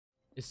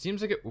It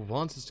seems like it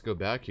wants us to go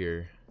back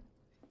here.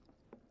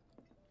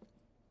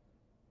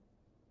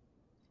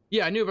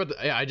 Yeah, I knew about the.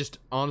 Yeah, I just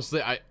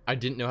honestly, I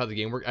didn't know how the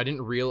game worked. I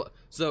didn't realize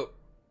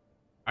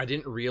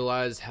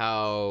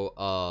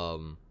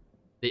how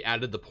they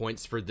added the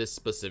points for this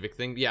specific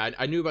thing. Yeah,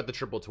 I knew about the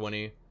triple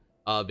 20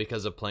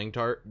 because of playing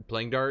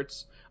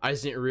darts. I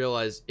just didn't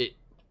realize it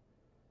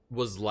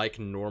was like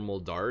normal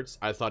darts.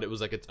 I thought it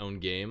was like its own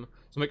game.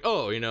 So I'm like,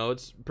 oh, you know,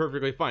 it's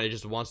perfectly fine. It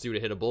just wants you to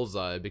hit a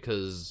bullseye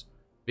because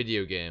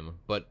video game.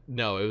 But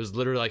no, it was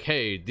literally like,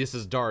 hey, this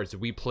is darts.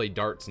 We play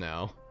darts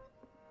now.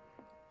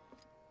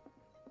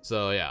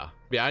 So yeah,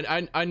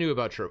 I knew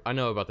about I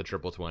know about the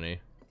triple 20.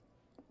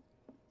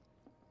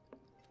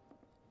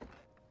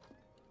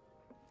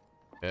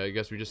 Okay, I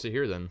guess we just sit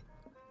here then.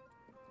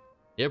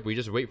 Yep, we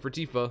just wait for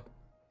Tifa.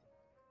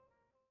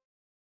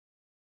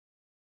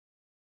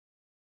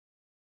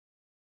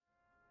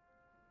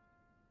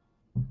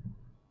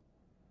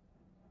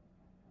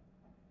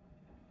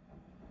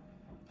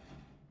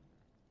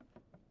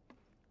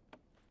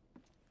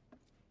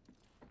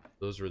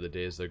 Those were the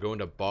days. They're going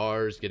to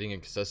bars, getting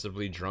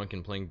excessively drunk,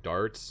 and playing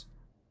darts.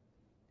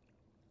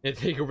 Yeah,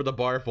 take over the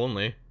bar if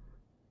only.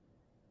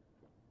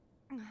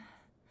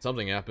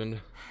 Something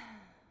happened.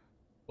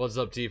 What's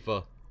up,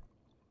 Tifa?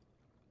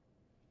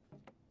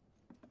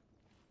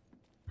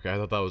 Okay, I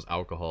thought that was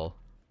alcohol.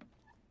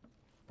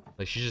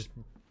 Like, she's just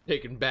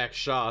taking back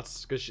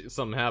shots because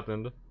something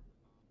happened.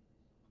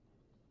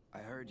 I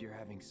heard you're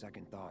having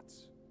second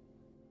thoughts.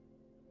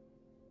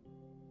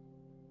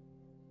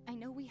 I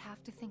know we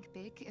have to think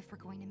big if we're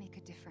going to make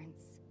a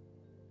difference.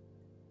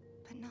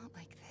 But not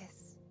like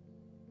this.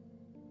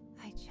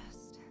 I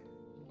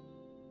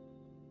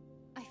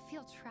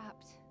feel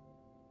trapped.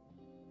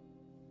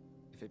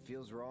 If it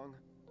feels wrong,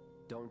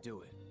 don't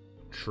do it.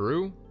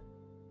 True?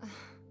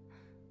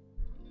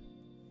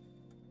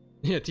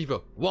 Yeah,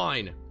 Tifa,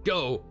 wine,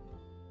 go!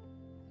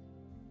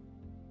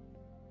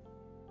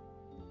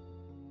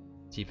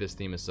 Tifa's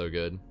theme is so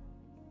good.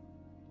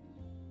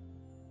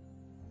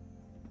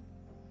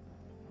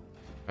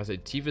 I say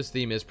Tifa's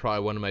theme is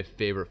probably one of my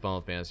favorite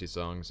Final Fantasy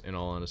songs, in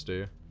all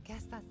honesty.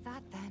 Guess that's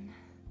that then.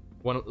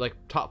 One of, like,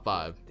 top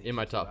 5. In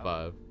my top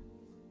 5.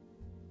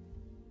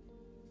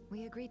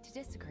 We agreed to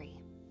disagree.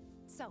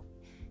 So,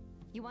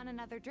 you want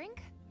another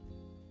drink?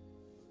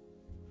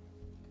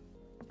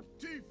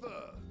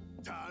 Tifa!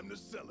 Time to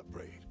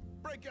celebrate.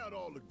 Break out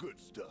all the good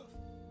stuff.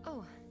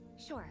 Oh,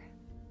 sure.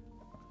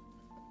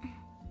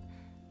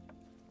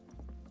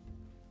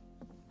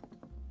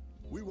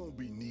 We won't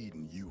be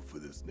needing you for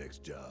this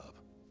next job.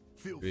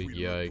 Feel Big free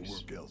to look for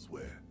yikes. work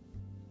elsewhere.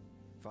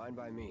 Fine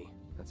by me.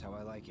 That's how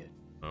I like it.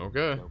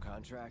 Okay. No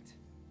contract,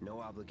 no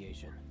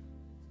obligation.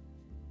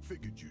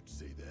 Figured you'd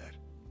say that.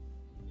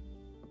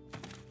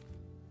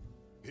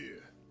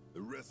 Here,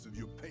 the rest of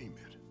your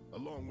payment,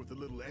 along with a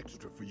little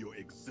extra for your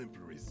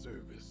exemplary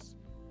service.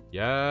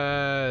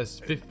 Yes,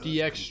 And 50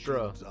 thus extra.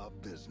 concludes our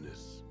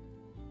business.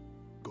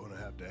 Gonna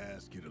have to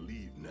ask you to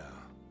leave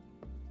now.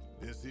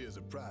 This here's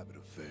a private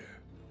affair.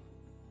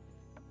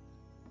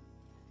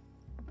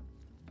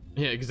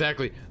 Yeah,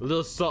 exactly. A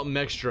little something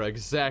extra.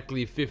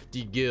 Exactly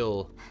 50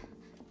 gil.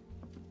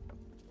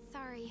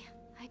 Sorry,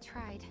 I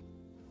tried.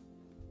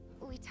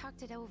 We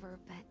talked it over,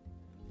 but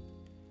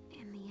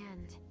in the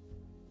end,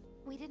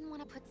 we didn't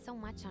want to put so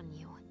much on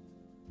you.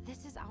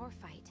 This is our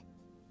fight.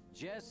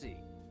 Jesse,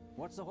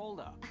 what's the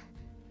holdup?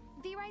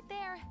 Be right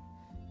there.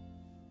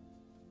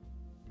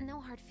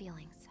 No hard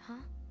feelings,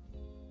 huh?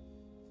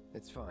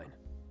 It's fine.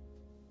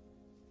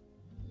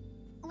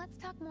 Let's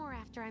talk more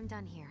after I'm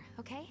done here,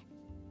 okay?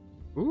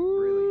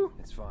 Ooh. Really,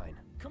 it's fine.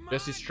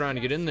 Jesse's trying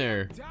to get in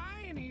there.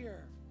 Dying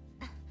here.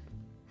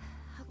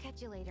 I'll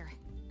catch you later.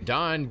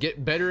 Don,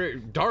 get better at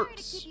Sorry to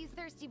darts. keep you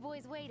thirsty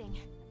boys waiting.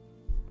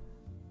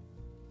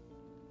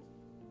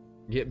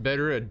 Get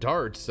better at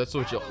darts. That's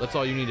what that's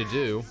all you need to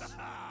do.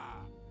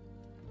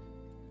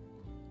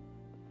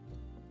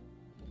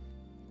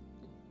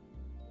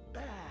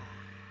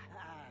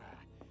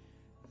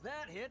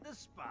 That hit the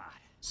spot.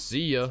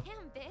 See ya.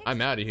 Damn, Biggs,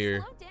 I'm out of here.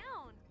 Slow down.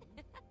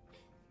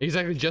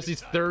 Exactly.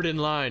 Jesse's third in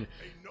line.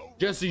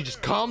 Jesse,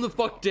 just calm the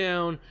fuck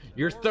down.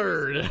 You're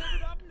third. Load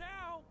it up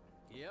now.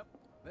 Yep,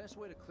 best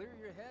way to clear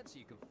your head so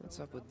you can. What's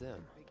up with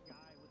them?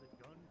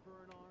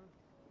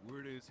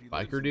 Word is he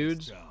Biker lives in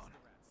dudes? this town.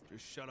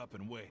 Just shut up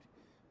and wait.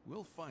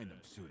 We'll find him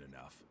soon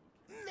enough.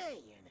 Man,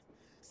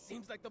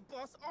 seems like the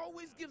boss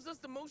always gives us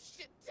the most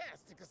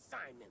shit-tastic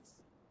assignments.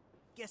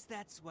 Guess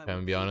that's why Can I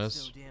we be pay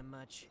honest? so damn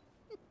much.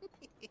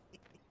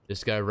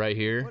 This guy right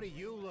here. What are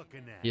you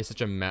looking at? He has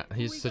such a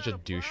he's such a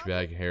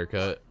douchebag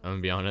haircut. I'm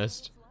gonna be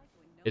honest.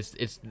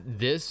 It's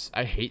this.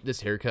 I hate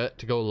this haircut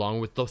to go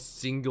along with the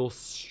single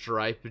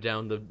stripe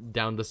down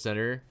the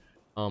center.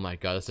 Oh my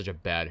god, that's such a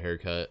bad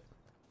haircut.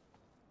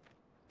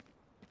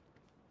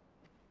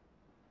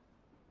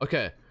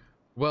 Okay,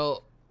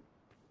 well,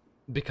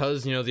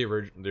 because you know the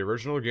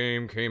original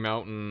game came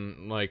out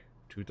in like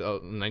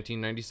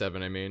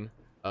 1997. I mean,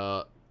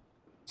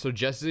 so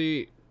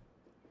Jesse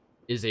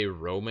is a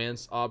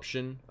romance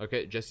option.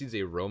 Okay, Jesse's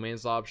a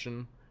romance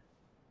option.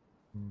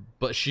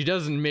 but she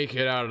doesn't make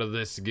it out of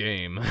this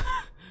game.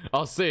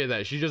 I'll say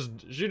that she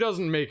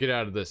doesn't make it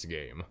out of this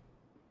game.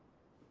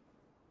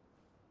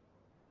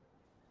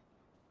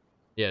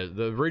 Yeah,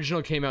 the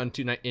original came out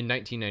in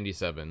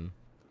 1997.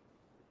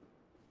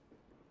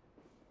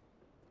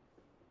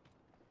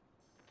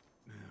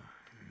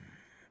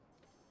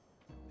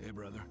 Hey,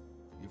 brother.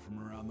 You from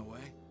around the way?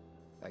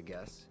 I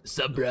guess.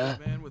 Sup, bruh?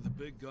 Man with a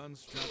big gun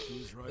strapped to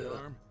his right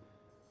arm.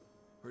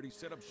 Heard he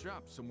set up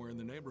shop somewhere in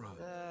the neighborhood.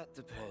 That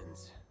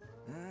depends.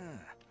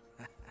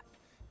 Ah.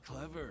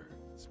 Clever.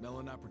 Smell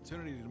an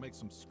opportunity to make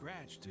some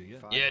scratch to you.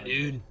 Yeah,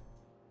 dude.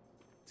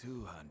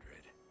 200.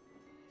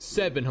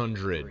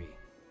 700.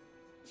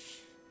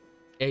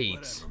 8.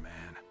 Whatever,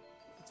 man.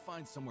 Let's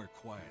find somewhere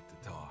quiet to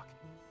talk.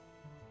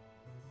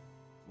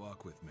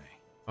 Walk with me.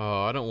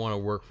 Oh, I don't want to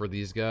work for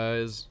these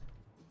guys.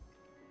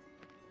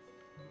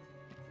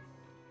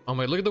 Oh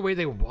my, look at the way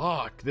they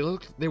walk.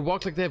 They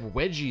walk like they have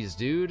wedgies,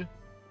 dude. At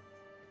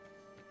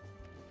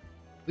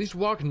least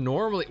walk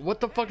normally. What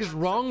the fuck is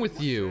wrong with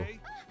you?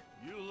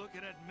 You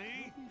looking at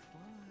me?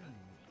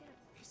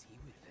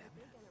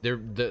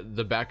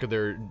 The back of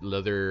their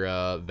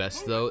leather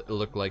vests though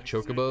look like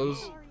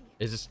chocobos.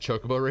 Is this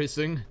chocobo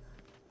racing?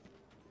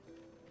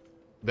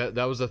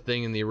 That was a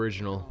thing in the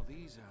original. All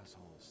these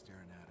assholes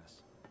staring at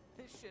us.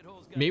 This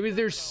shithole's got Maybe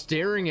they're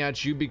staring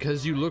at you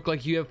because you look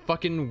like you have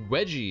fucking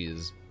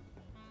wedgies.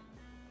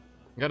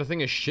 Got a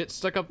thing of shit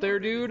stuck up there,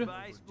 dude?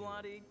 advice,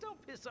 Blondie.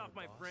 Don't piss off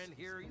my friend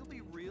here. You'll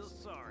be real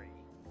sorry.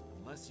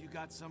 Unless you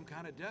got some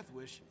kind of death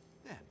wish,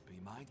 then be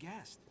my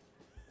guest.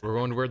 We're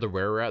going to where the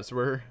were-rats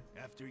were.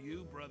 After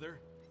you,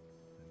 brother.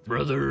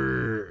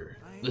 Brother,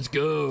 I ain't let's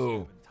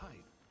go.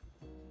 tight.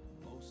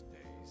 Most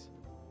days.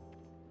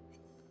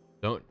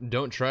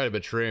 Don't try to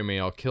betray me.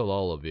 I'll kill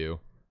all of you.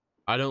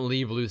 I don't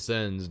leave loose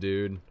ends,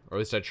 dude. Or at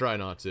least I try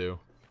not to.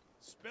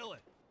 Spill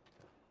it.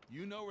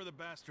 You know where the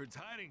bastard's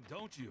hiding,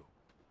 don't you?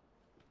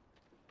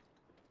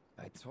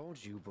 I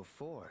told you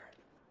before.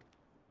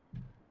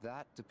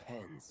 That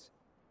depends.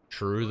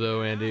 True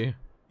though, Andy.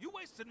 You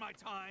wasted my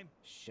time.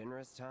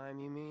 Shinra's time,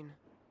 you mean?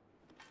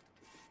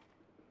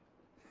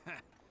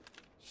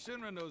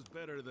 Shinra knows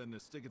better than to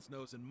stick its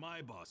nose in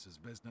my boss's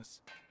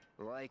business.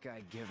 Like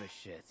I give a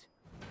shit.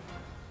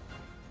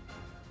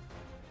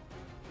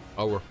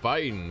 Oh, we're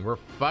fighting. We're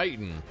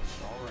fighting.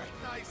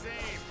 Nice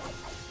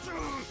aim.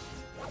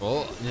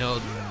 Well, you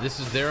know, this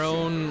is their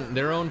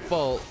own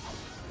fault.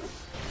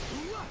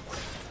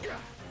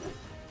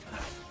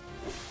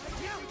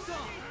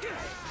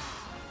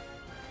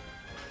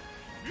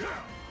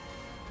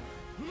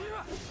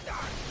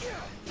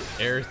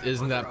 Aerith,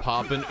 isn't that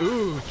poppin'?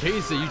 Ooh,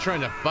 Casey, you trying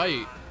to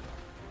fight?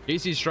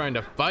 Casey's trying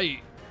to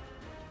fight.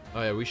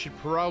 Oh yeah, we should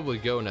probably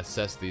go and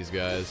assess these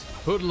guys.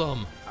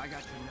 Hoodlum, I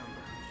got your number.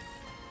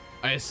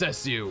 I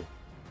assess you.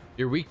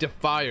 You're weak to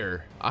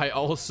fire. I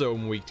also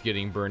am weak to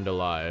getting burned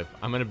alive.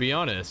 I'm gonna be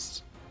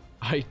honest.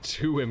 I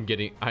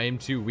am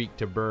too weak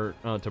to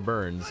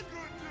burns.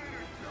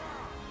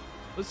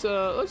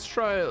 Let's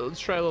try a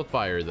little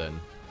fire then.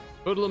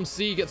 Hoodlum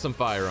C, get some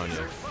fire on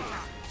you.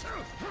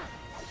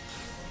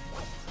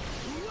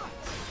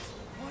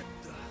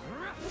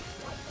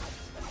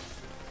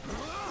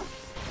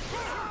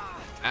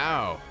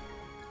 Ow.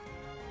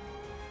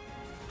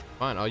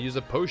 Fine, I'll use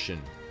a potion.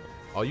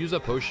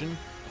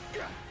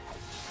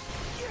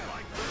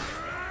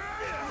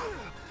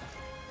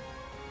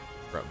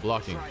 Right,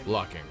 blocking.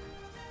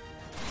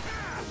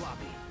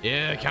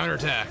 Yeah,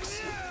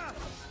 counterattacks.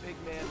 Big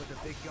man with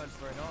a big gun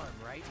for an arm,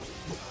 right?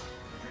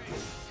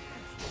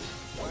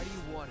 Why do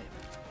you want him?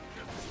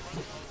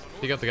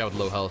 Take out the guy with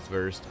low health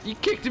first. He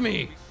kicked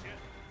me!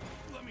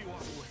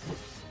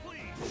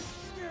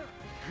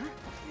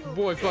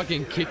 Boy,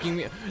 fucking kicking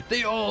me.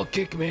 They all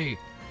kick me.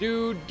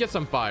 Dude, get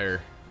some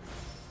fire.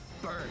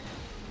 Burn.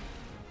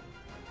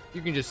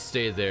 You can just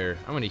stay there.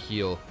 I'm gonna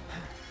heal.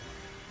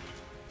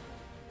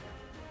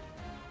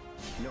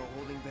 No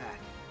holding back.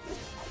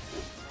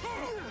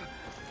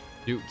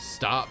 Dude,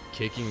 stop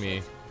kicking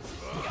me.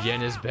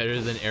 Yen is better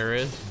than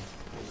Aerith.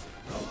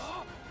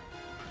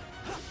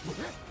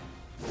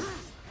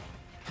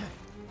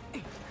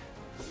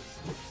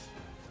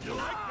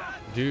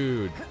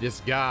 Dude, this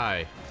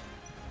guy.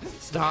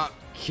 Stop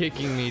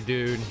kicking me,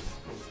 dude.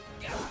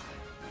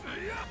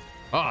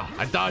 Oh,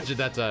 I dodged it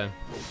that time.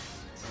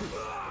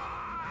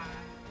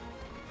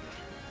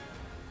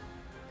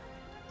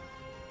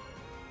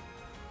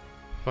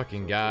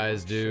 Fucking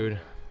guys, dude.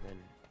 Then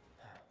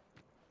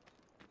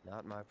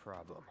not my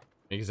problem.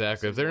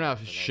 Exactly. If they're not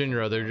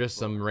Shinra, they're just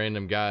some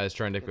random guys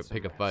trying to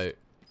pick a fight.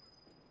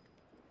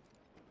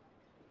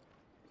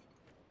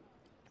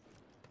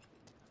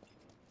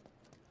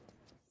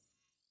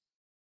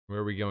 Where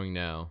are we going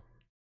now?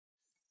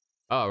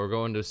 Oh, we're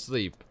going to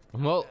sleep.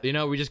 Well, you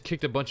know, we just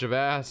kicked a bunch of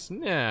ass.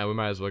 Yeah, we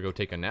might as well go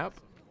take a nap.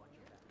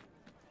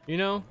 You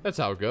know, that's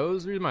how it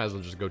goes. We might as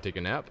well just go take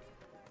a nap.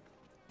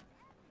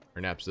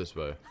 Or naps this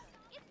way.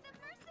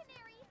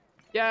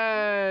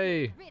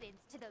 Yay!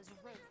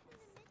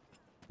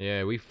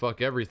 Yeah, we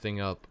fuck everything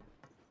up.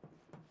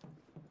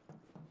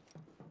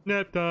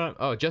 Nap time.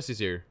 Oh, Jesse's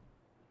here.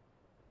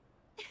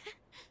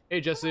 Hey,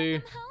 Jesse.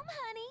 Welcome home,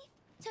 honey.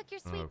 Took your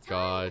sweet Oh time.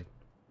 God,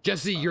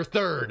 Jesse, you're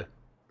third.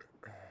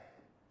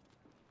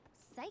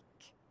 Psych.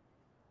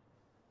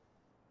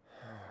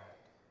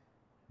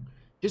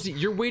 Jesse,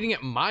 you're waiting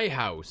at my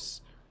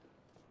house.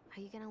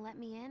 Are you gonna let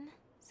me in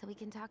so we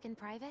can talk in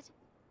private?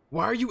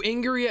 Why are you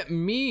angry at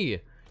me?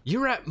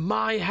 You're at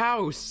my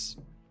house.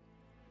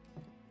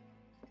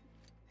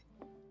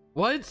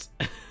 What?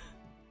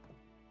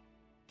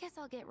 Guess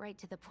I'll get right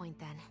to the point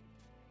then.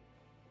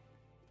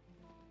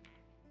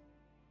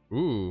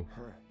 Ooh,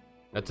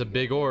 that's a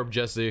big orb,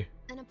 Jesse.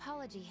 An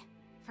apology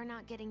for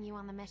not getting you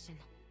on the mission.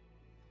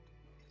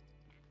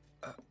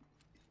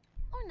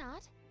 Or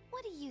not.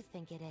 What do you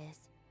think it is?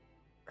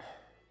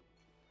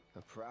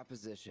 A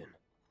proposition.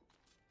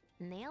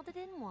 Nailed it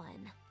in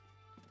one.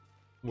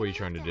 What are you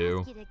trying to do?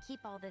 Ask you to keep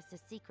all this a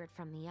secret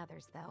from the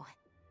others, though.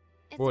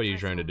 It's What a are you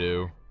trying to personal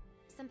do? matter.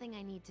 Something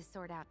I need to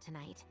sort out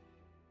tonight.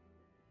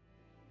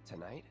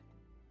 Tonight?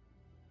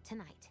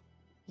 Tonight.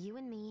 You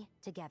and me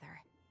together.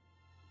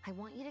 I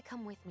want you to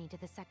come with me to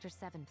the Sector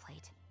 7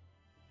 plate.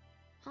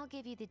 I'll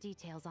give you the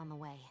details on the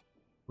way.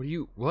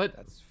 What?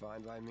 That's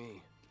fine by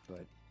me.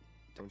 But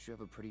don't you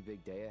have a pretty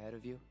big day ahead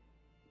of you?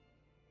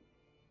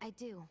 I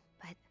do,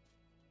 but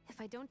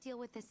if I don't deal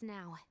with this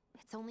now,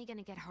 it's only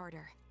gonna get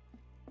harder.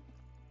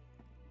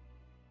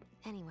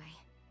 Anyway,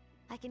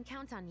 I can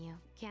count on you,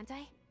 can't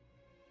I?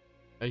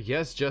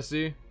 Yes,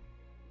 Jesse.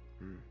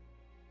 I'm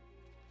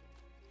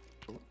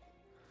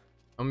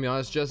gonna be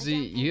honest, Jesse.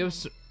 You have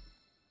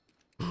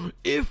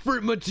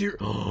Ifrit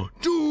material.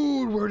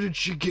 Dude, where did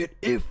she get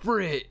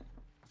Ifrit?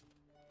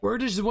 Where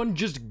does one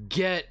just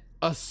get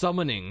a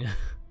summoning?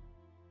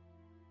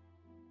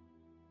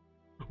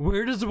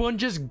 Where does one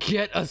just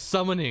get a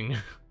summoning?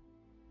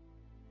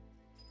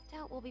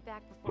 Doubt we'll be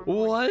back before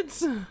morning.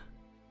 What? In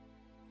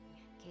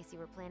case you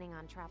were planning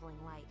on traveling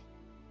light,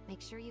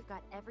 make sure you've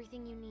got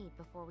everything you need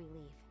before we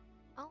leave.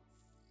 Oh,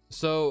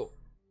 So,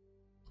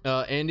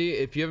 Andy,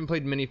 if you haven't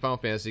played many Final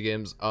Fantasy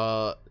games,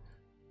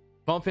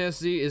 Final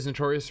Fantasy is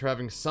notorious for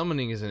having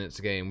summonings in its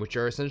game, which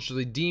are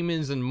essentially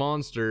demons and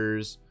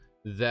monsters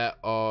that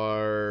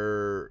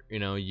are, you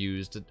know,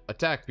 used to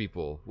attack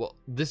people. Well,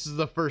 this is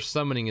the first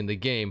summoning in the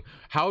game.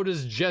 How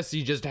does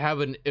Jesse just have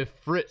an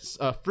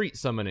Ifrit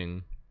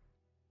summoning?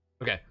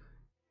 Okay,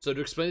 so to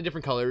explain the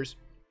different colors,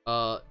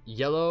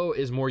 yellow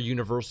is more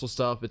universal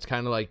stuff. It's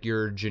kind of like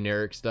your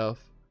generic stuff.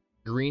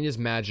 Green is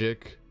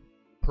magic.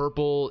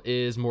 Purple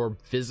is more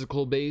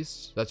physical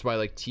based. That's why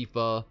like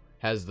Tifa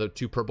has the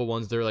two purple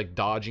ones. They're like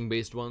dodging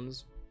based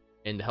ones,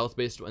 and the health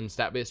based and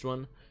stat based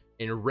one.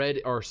 And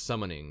red are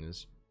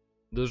summonings.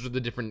 Those are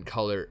the different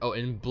color. Oh,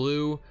 and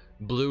blue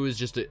is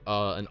just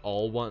an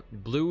all one.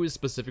 Blue is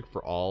specific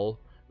for all,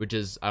 which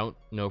is, I don't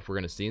know if we're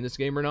gonna see in this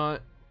game or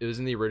not. It was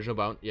in the original,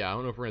 but yeah, I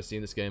don't know if we're gonna see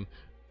in this game.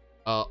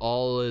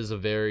 All is a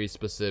very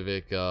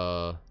specific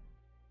color.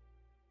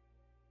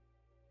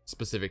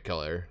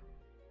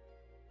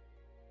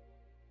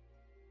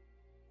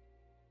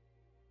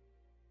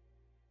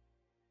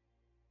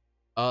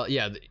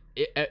 Yeah,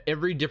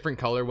 every different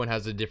color one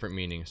has a different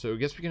meaning. So I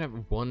guess we can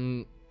have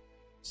one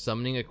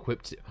summoning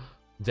equipped.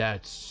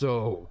 That's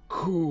so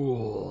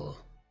cool.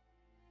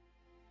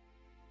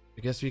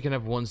 I guess we can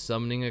have one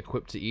summoning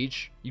equipped to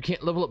each. You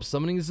can't level up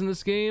summonings in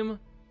this game?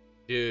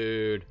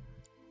 Dude.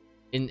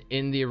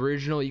 In the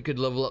original, you could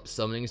level up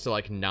summonings to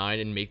like 9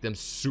 and make them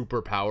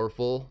super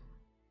powerful.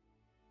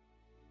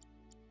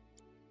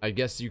 I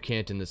guess you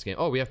can't in this game.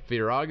 Oh, we have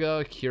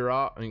Firaga,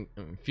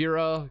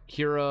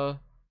 Kira.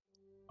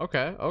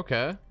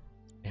 Okay.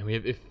 And we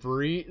have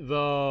Ifrit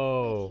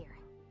though.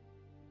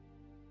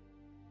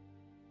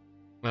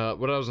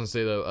 What I was gonna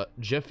say though,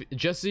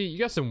 Jesse, you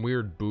got some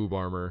weird boob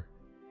armor.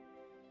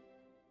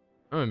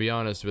 I'm gonna be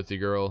honest with you,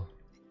 girl.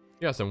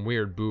 You got some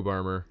weird boob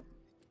armor.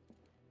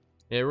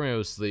 Yeah, we're gonna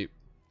go sleep.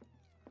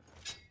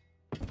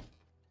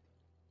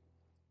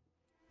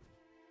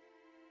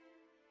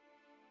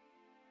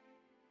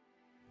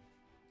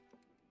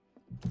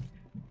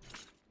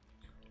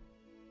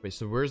 Wait,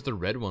 so where's the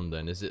red one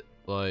then? Is it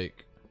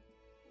like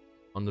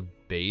on the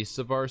base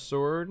of our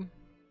sword?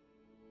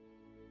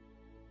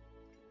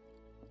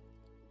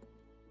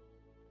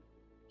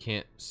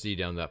 Can't see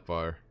down that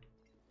far.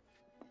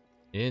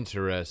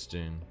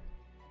 Interesting.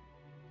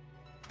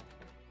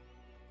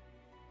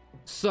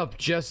 Sup,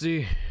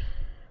 Jesse?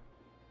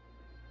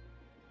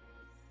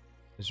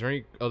 Is there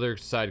any other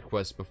side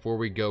quests before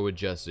we go with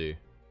Jesse?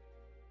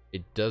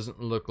 It doesn't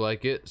look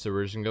like it, so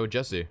we're just gonna go with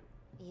Jesse.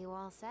 you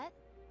all set?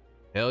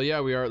 Hell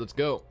yeah, we are. Let's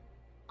go.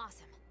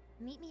 Awesome.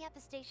 Meet me at the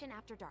station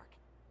after dark.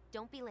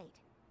 Don't be late.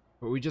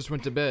 But we just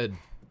went to bed.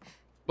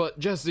 But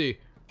Jesse.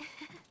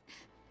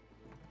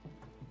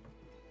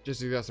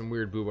 Jesse got some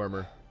weird boob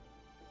armor.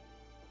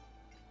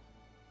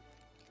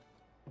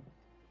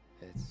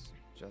 It's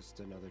just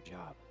another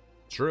job.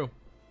 True.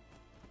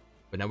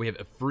 But now we have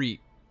Ifrit.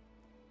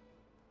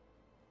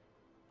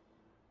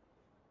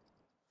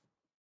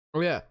 Oh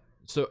yeah.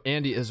 So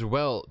Andy, as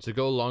well, to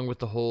go along with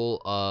the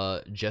whole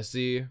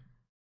Jesse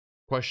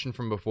question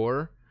from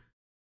before,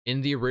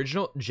 in the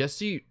original,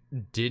 Jesse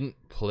didn't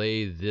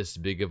play this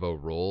big of a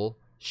role.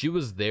 she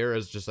was there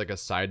as just like a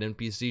side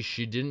NPC.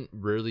 She didn't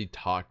really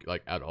talk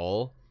like at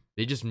all.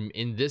 They just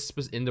in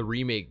the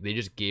remake they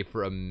just gave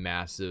her a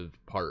massive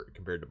part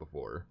compared to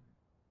before.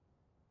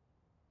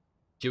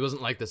 She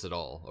wasn't like this at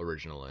all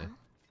originally.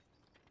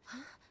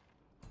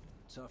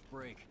 Tough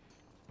break.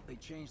 They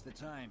changed the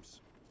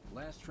times.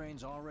 Last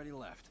train's already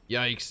left.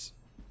 Yikes.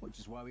 Which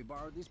is why we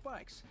borrowed these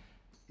bikes.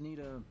 Need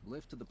a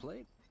lift to the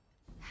plate?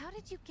 How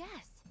did you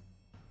guess?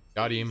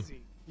 Got him.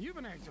 Easy. You've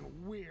been acting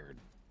weird.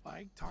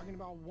 Like talking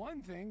about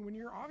one thing when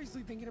you're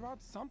obviously thinking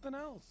about something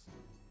else.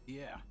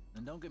 Yeah,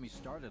 and don't get me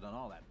started on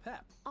all that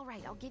pep. All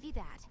right, I'll give you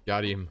that.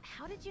 Got him.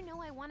 How did you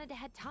know I wanted to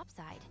head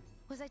topside?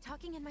 Was I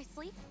talking in my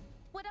sleep?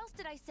 What else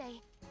did I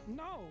say?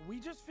 No, we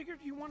just figured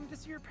you wanted to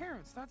see your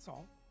parents, that's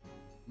all.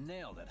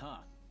 Nailed it, huh?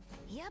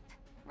 Yep,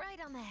 right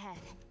on the head.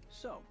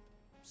 So,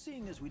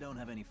 seeing as we don't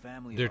have any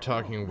family, They're of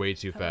our talking own, way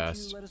too how about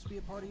fast. you let us be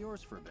a part of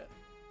yours for a bit.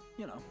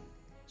 You know,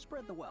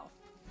 spread the wealth.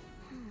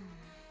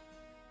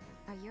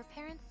 Are your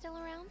parents still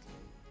around?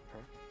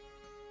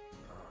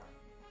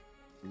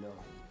 No.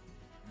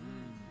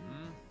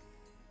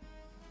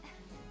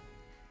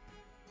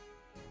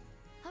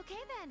 Okay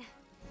then.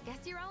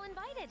 Guess you're all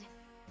invited.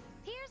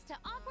 Here's to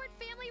awkward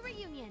family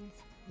reunions.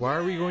 Why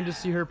are we going to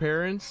see her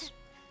parents?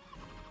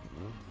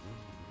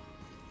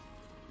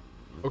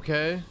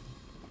 Okay.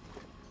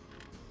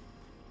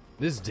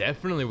 This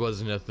definitely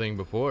wasn't a thing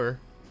before.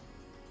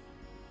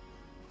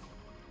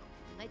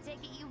 I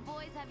take it you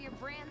boys have your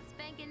brand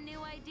spanking new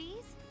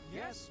IDs?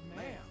 Yes,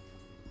 ma'am.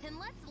 Then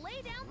let's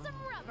lay down some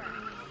rubber.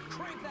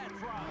 Crank that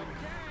throttle.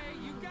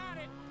 Okay, you got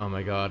it. Oh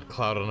my god,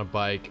 Cloud on a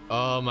bike.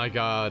 Oh my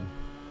god.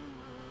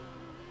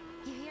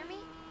 You hear me?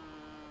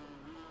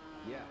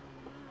 Yeah.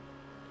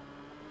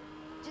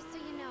 Just so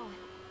you know,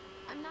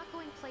 I'm not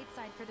going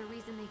plateside for the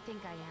reason they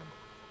think I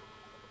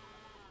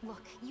am.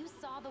 Look, you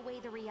saw the way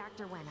the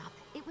reactor went up.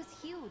 It was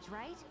huge,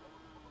 right?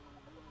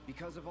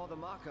 Because of all the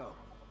Mako.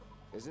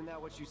 Isn't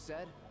that what you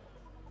said?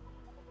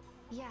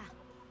 Yeah.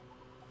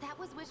 That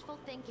was wishful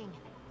thinking.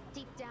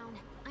 Deep down,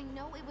 I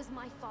know it was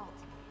my fault.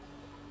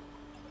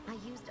 I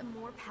used a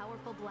more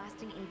powerful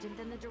blasting agent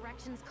than the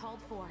directions called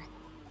for.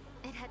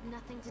 It had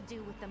nothing to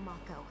do with the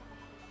Mako.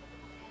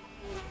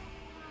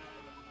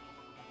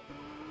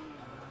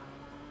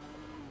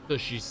 So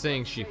she's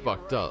saying she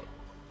fucked up.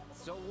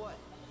 So what?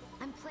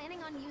 I'm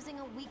planning on using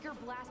a weaker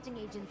blasting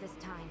agent this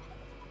time.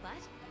 But,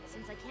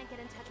 since I can't get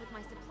in touch with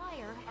my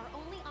supplier, our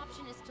only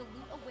option is to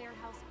loot a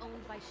warehouse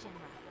owned by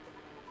Shinra.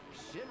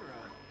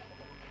 Shinra?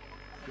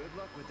 Good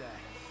luck with that.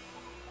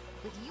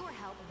 With your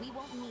help, we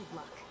won't need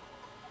luck.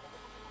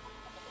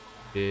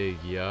 Big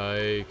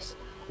yikes.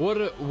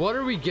 What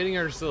are we getting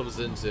ourselves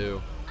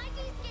into? ID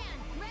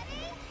scan,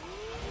 ready?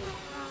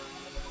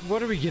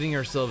 What are we getting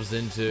ourselves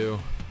into?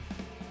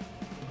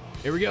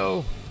 Here we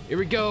go. Here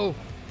we go.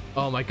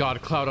 Oh my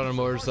god, Cloud on a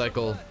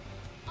motorcycle.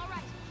 All right,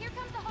 here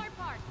comes the hard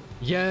part.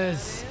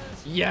 Yes.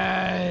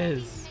 Yes.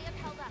 These may have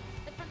held up,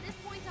 but from this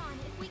point on,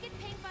 if we get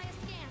pinged by a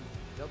scan,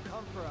 They'll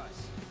come for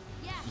us.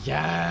 yeah.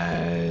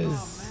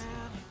 Yes.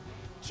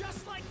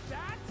 Just like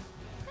that?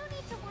 No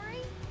need to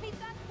worry. We've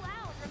got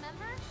Cloud,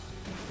 remember?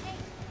 Hey,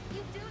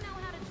 you do know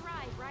how to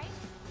drive, right?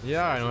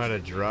 Yeah, I know how to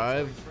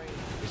drive.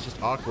 It's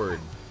just awkward.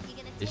 You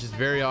gonna It's take just my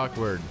very hand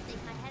awkward.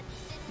 Make my head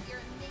spin with your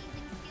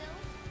amazing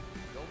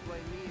skills? Don't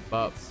blame me if you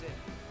But- get sick.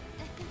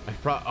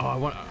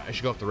 I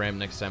should go off the ramp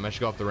next time. I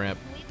should go off the ramp.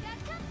 We've got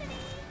company.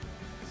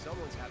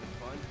 Someone's having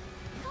fun.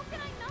 How can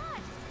I not?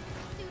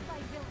 Pursued by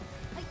villains,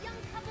 a young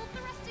couple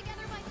thrust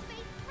together by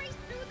fate raced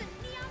through the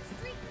neon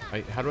street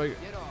night. How do I?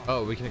 Get off.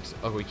 Oh, we can.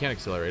 Oh, we can't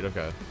accelerate.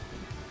 Okay.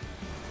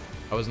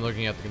 I wasn't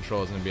looking at the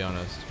controls, gonna be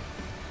honest.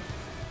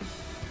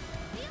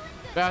 Feeling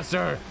good,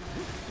 Faster!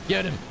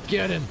 Get him!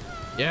 Get him!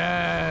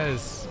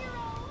 Yes! hero.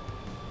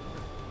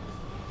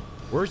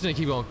 We're just gonna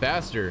keep going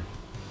faster.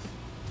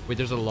 Wait,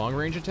 there's a long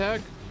range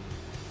attack?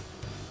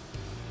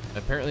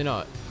 Apparently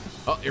not.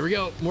 Oh, here we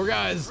go. More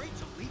guys.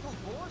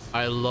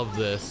 I love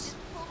this.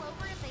 Pull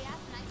over if they ask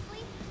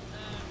nicely.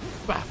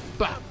 Bah,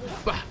 bah,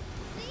 bah,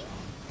 See?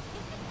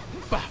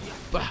 bah,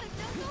 bah,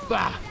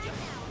 bah.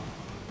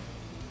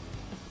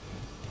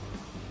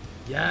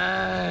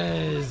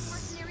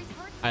 Yes! Mercenaries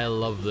hurt I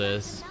love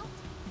this. melt.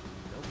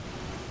 I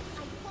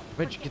won't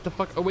Rich, forget. get the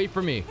fuck away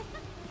from me.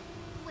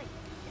 Wait,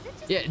 is it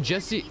just Yeah, me or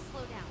Jesse- do we slow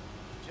down?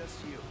 Just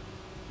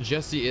you.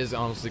 Jessie is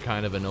honestly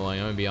kind of annoying.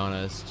 I'm gonna be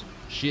honest.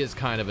 She is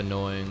kind of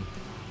annoying.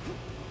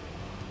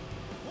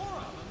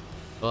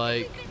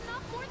 Like, We've bitten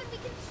off more than we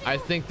can chew. I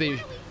think they, What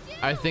do we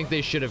do? I think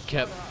they should have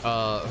kept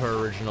her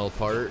original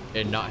part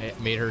and not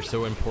made her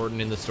so important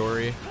in the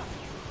story.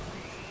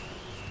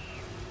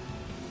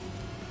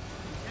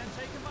 Can't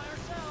take him by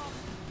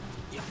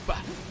herself. Bah,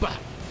 bah,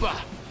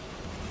 bah.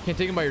 Can't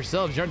take them by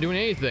yourselves. You aren't doing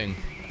anything.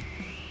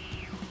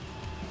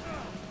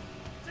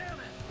 Damn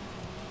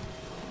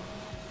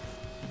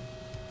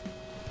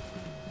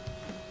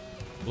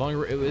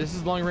it. This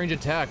is long range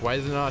attack. Why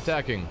is it not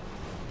attacking?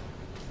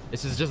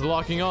 This is just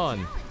locking on.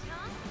 Talent,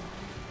 huh?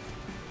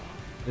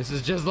 This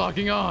is just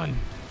locking on.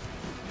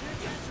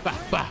 Bah,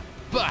 bah,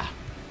 bah.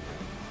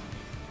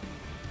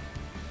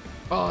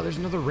 Oh, there's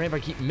another ramp I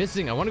keep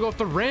missing. I want to go off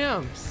the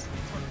ramps.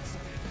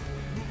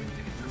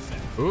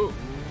 Ooh.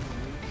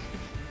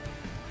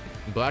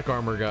 Black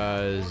armor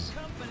guys.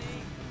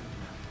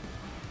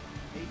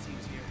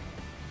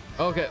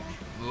 Okay.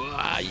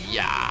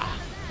 Yeah.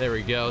 There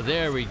we go.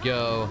 There we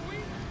go.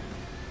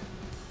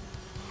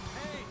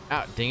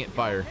 Ah, dang it,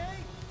 fire.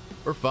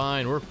 We're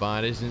fine. We're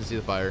fine. I just didn't see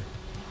the fire.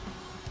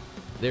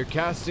 They're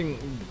casting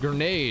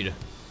grenade.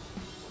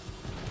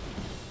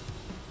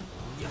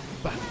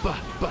 Bah, bah,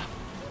 bah.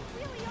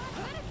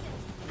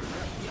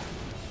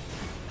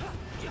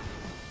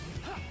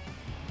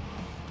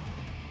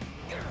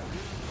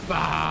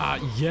 Ah,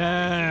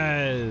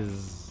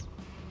 yes.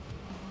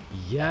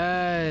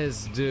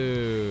 Yes,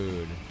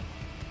 dude.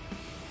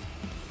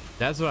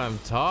 That's what I'm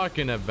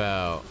talking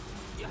about.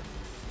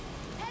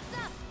 Heads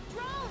up!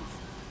 Drones!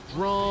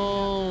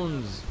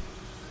 Drones.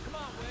 Come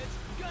on, Wedge.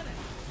 Gun it.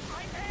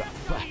 I am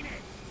gunning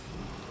it.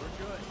 We're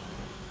good.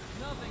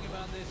 Nothing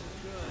about this is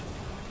good.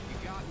 You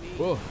got me.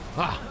 Whoa.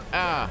 Ah,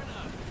 ah.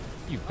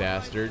 You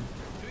bastard.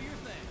 Do your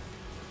thing.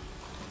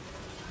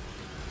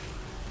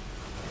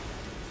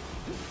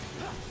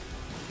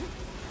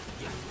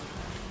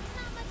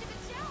 Not much of a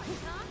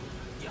challenge,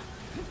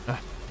 huh?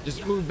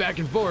 Just move back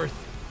and forth.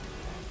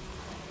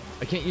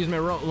 I can't use my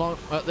long.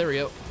 There we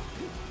go.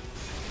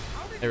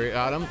 There we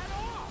got him.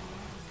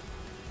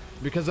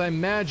 Because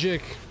I'm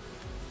magic.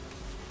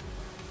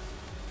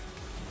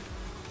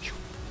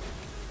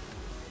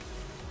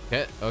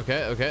 Okay,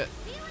 okay, okay.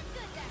 Feeling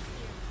good back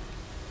here.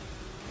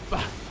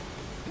 Bah.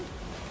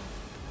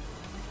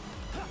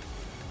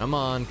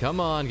 Come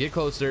on, get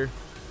closer.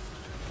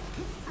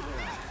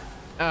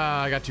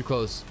 Ah, I got too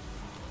close.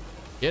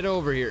 Get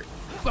over here.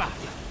 Bah.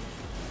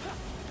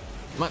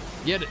 Come on,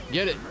 get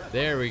it.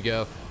 There we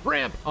go.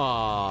 Ramp.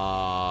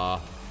 Ah,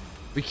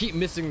 we keep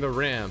missing the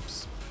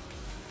ramps.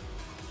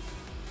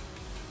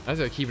 I just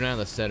gotta keep an eye on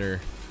the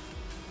center.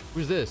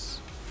 Who's this?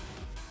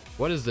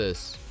 What is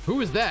this?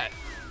 Who is that?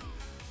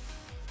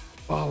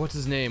 Oh, what's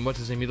his name? What's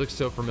his name? He looks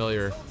so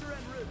familiar. Soldier en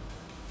route.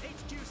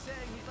 HQ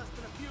saying he's less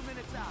than a few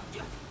minutes out.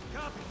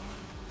 Copy.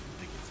 You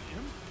think it's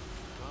him?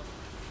 Probably.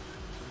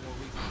 The more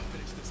reason to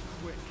finish this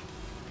quick.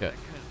 Okay.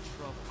 That kind of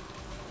trouble.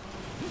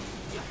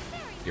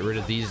 Get rid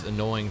of these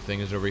annoying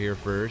things over here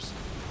first.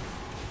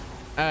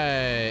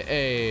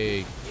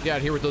 Hey, get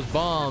out here with those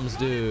bombs,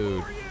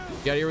 dude.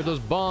 Get out here with those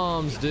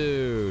bombs,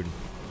 dude.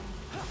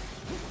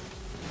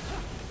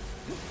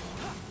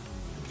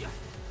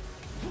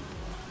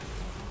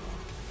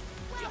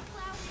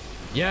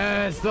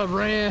 Yes, the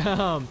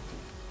ramp.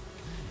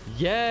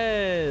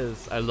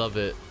 Yes, I love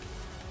it.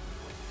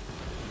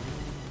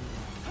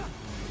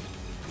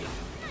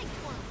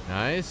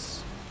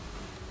 Nice.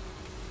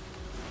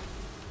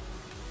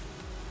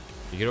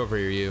 You get over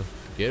here, you.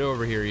 Get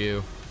over here,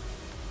 you.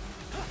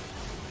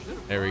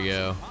 There we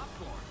go.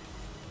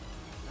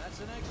 That's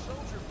an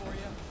ex-soldier for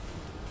you.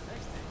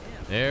 Next to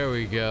him. There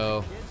we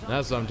go.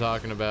 That's what I'm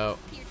talking about.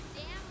 You're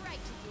damn right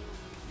you do.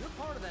 You're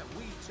part of that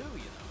we too,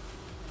 you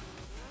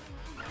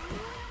know.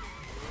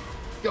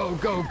 Go,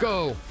 go,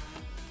 go.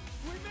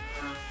 We made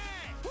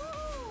it!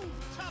 Woo!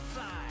 Top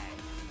side.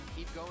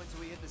 Keep going till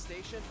we hit the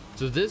station.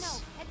 So this, No,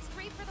 head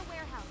straight for the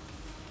warehouse.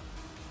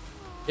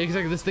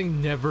 exactly, this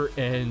thing never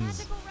ends.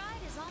 Magical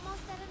ride is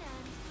almost at an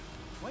end.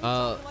 Why are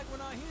you talking like we're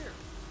not here?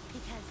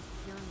 Because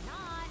you're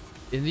not.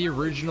 In the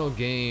original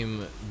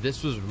game,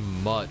 this was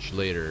much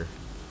later.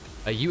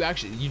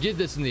 You did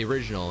this in the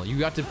original. You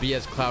got to be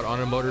as Cloud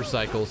on a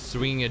motorcycle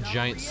swinging a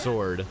giant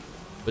sword.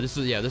 But this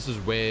is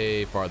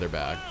way farther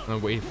back,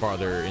 way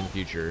farther in the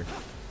future.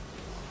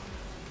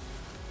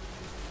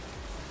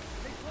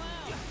 Hey,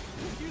 Cloud.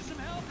 Could use some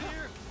help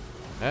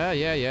here.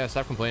 Yeah,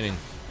 stop complaining.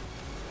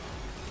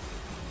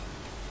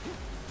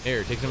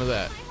 Here, take some of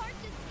that. My heart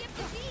just skipped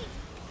a beat.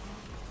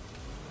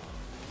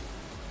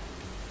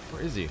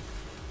 Where is he?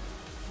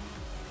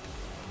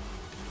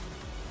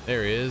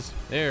 There he is.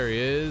 There he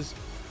is.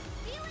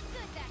 Feeling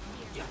good back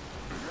here.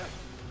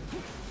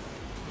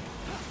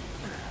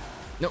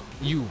 No,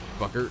 you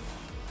fucker.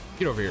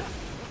 Get over here.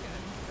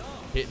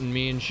 Hitting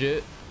me and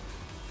shit.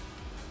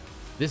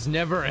 This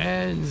never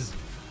ends.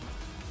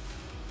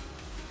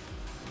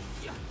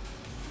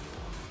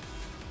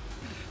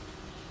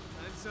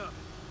 Time's up.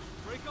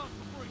 Break off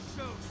before he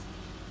shows.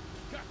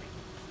 Copy.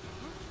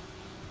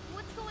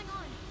 What's going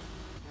on?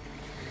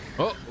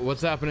 Oh,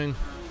 what's happening?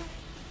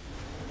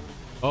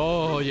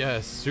 Oh,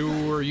 yes.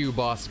 Who are you,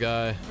 boss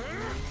guy?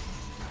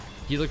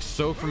 He looks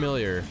so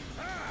familiar.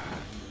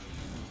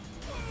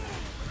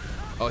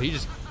 Oh, he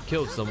just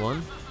killed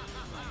someone.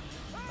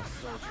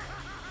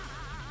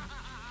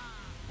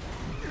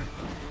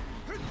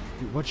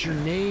 Dude, what's your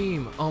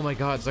name? Oh my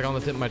god, it's like on the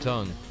tip of my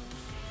tongue.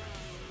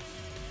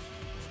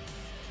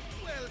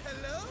 Well,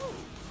 hello.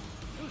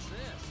 Who's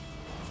this?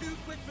 Too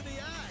quick for the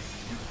eye.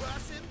 You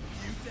cross him,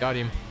 you Got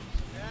him.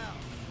 Now,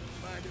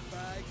 mind if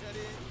I cut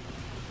in?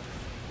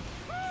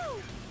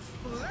 Woo!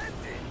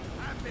 Splendid!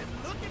 I've been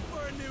looking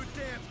for a new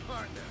dance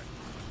partner.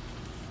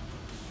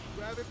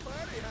 Private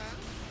party, huh?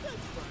 That's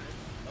fine.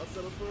 I'll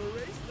settle for a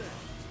race then.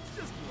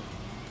 Just one.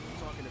 You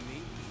talking to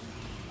me?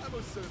 I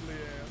most certainly am.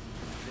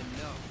 Then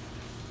no.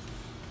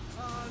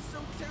 So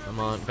terribly Come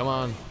on, come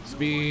on.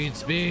 Speed,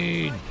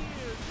 speed.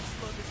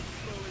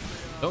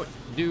 Oh,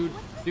 dude,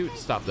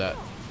 stop that.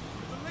 The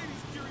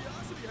lady's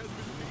curiosity has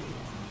been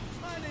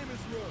piqued. My name is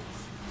Roach,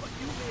 but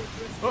you may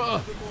address me Uh.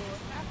 with a more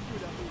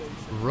accurate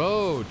appellation.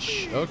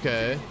 Roach.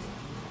 Okay. Heard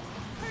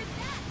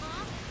that,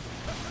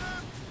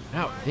 Mom?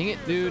 Ow, dang it,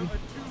 dude.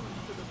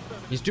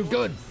 He's too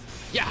good.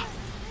 Yeah.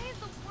 Today's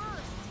the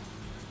worst.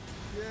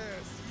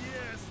 Yes,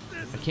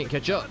 this I is can't the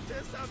catch up.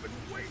 contest I've been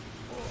waiting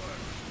for.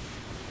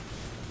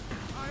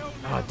 I only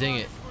Ah, dang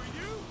it. advise for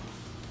you.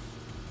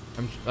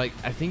 I'm like,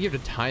 I think you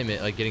have to time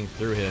it, like getting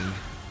through him. My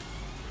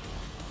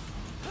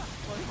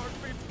heart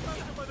rate's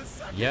faster by the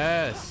second.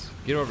 Yes.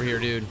 Get over here,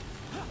 dude.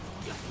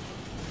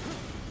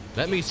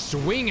 Let me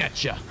swing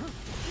at ya. Shall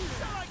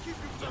I keep you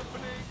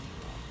company?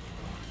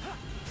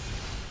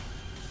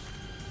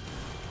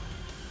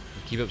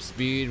 Keep up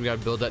speed. We gotta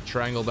build that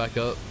triangle back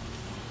up. A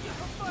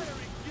fiery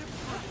gift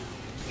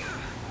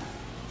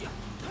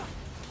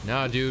for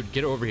Nah, dude,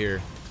 get over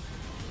here.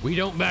 We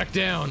don't back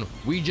down.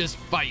 We just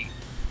fight.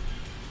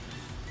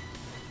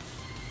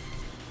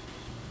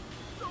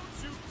 Don't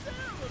you dare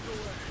look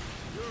away.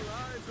 Your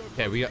eyes are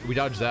Okay, we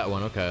dodged that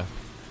one. Okay.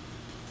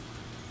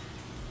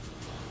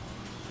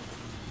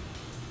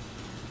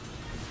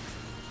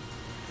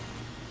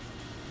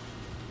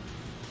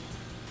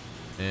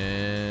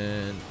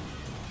 And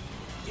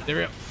there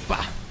we go.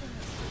 Bah.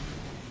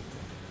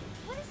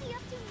 What is he up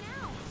to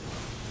now?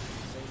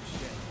 Same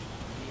shit.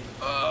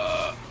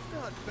 not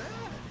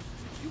bad.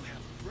 You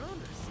have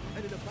promise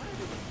and an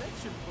abiding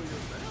affection for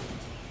your mount.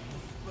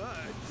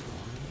 But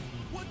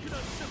one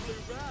cannot simply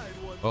ride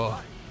one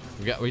Oh,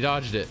 we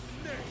dodged it.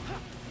 Nay,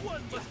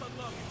 one must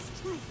unlock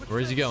its true Where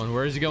is he going?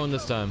 Where is he going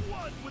this time?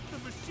 one with the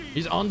machine.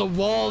 He's on the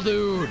wall,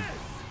 dude.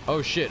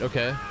 Oh shit.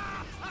 Okay.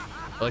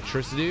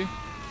 Electricity.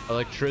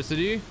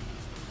 Electricity.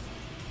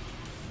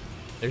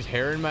 There's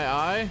hair in my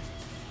eye.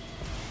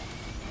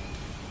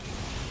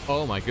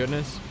 Oh my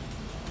goodness.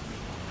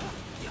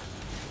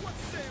 What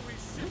say we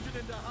shift it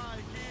into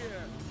high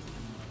gear?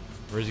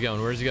 Where's he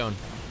going? Where's he going?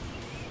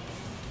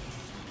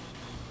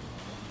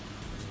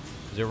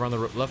 He's over on the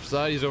left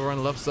side. He's over on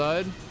the left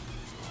side.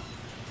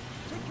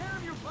 Take care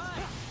of your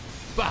bike.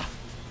 Bah!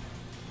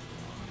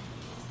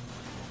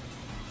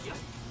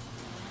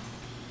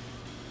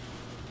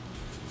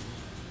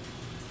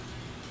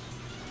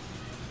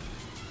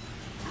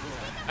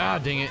 Ah,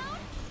 dang it.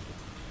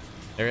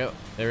 There we go.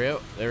 There we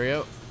go. There we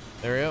go.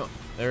 There we go.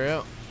 There we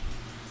go.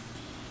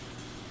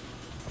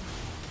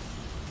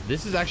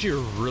 This is actually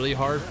a really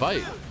hard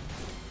fight.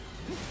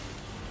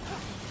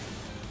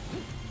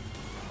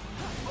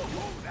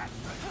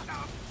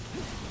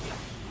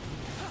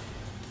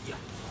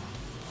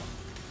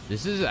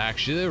 This is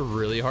actually a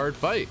really hard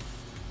fight.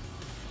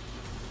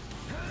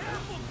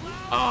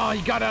 Oh,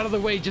 he got out of the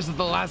way just at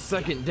the last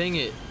second. Dang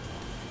it.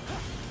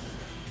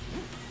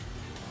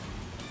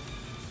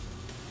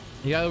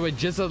 He got out of the way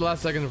just at the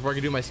last second before I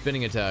could do my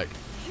spinning attack.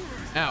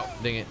 Ow,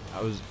 dang it.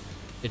 I was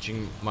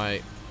itching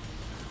my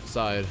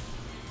side.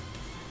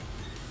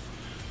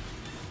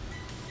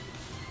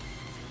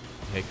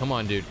 Okay, come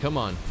on, dude. Come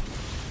on.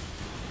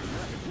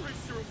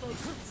 Embrace your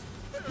emotions.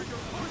 They're your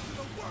heart to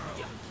the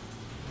world.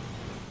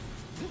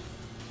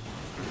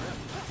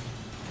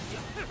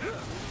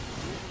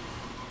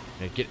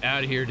 Okay, get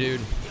out of here, dude.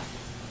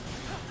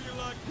 Feel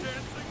like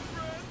dancing,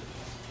 friend?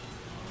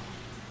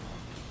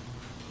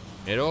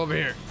 Get over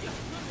here.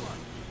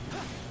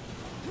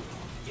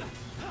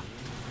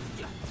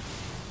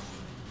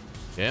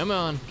 Come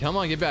on. Come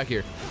on, get back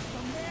here.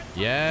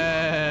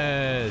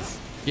 Yes.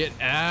 Get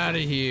out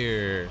of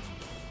here.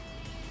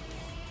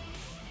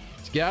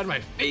 Let's get out of my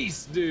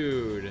face,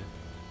 dude.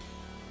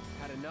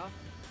 Had enough?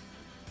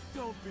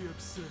 Don't be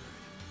absurd.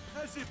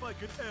 As if I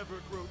could ever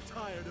grow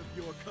tired of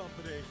your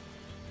company.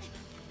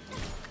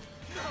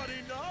 Naughty,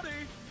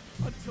 naughty!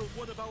 Until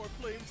one of our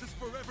flames is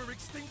forever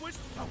extinguished,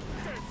 our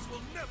dance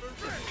will never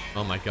end!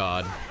 Oh my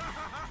god.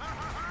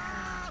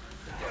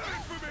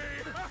 Wait for me!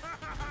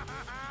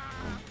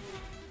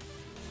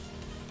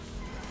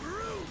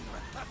 Room!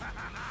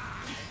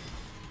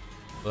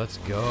 Let's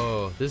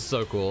go. This is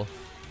so cool.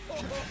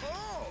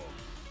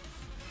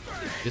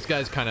 This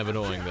guy's kind of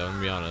annoying though, to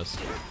be honest.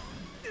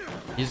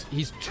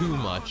 He's too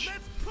much.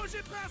 Let's push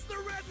it past the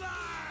red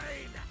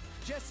line!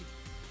 Jesse,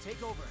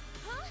 take over.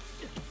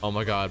 Oh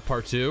my god,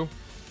 part 2?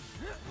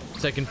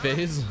 Second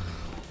phase?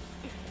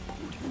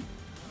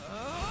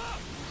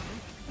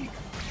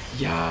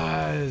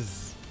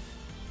 Yes!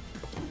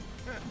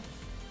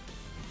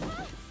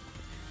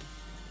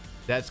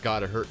 That's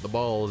gotta hurt the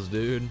balls,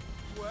 dude.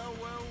 Well,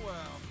 well,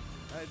 well.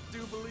 I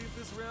do believe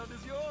this round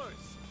is yours.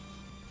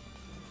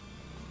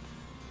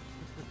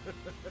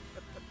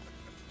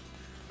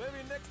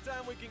 Maybe next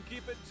time we can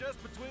keep it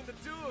just between the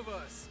two of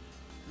us.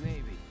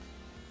 Maybe.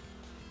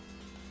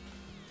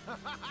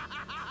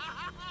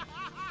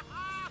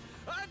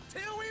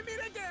 Until we meet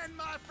again,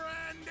 my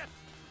friend.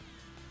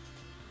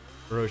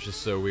 Roach is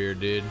so weird,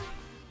 dude.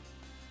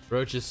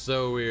 Roach is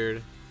so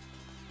weird.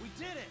 We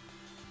did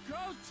it. Go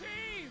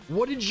team!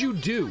 What did you Don't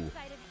get too do?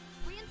 excited.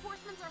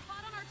 Reinforcements are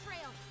hot on our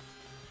trail.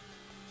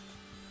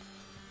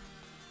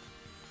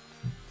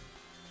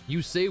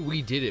 You say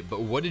we did it,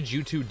 but what did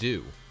you two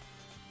do?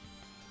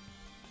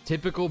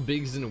 Typical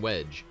Biggs and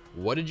Wedge.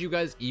 What did you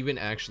guys even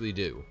actually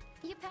do?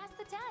 You passed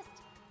the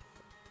test.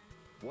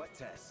 What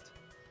test?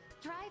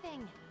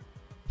 Driving.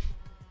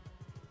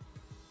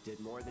 Did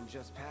more than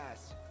just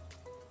pass.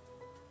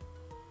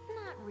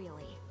 Not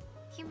really.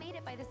 You made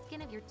it by the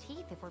skin of your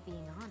teeth, if we're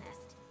being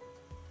honest.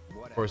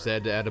 Whatever. Of course, they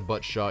had to add a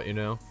butt shot, you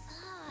know?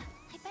 Ah,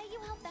 I bet you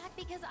held back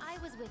because I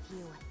was with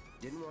you.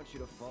 Didn't want you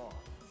to fall.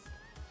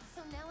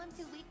 So now I'm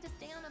too weak to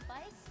stay on a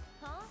bike?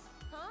 Huh?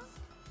 Huh?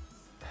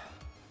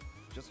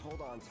 Just hold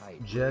on tight.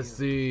 will you?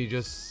 Jesse,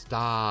 just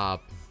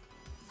stop.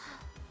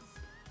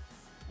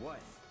 What?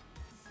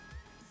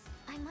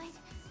 I might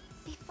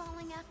be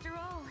falling after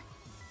all.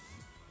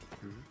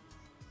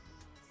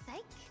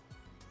 Psych?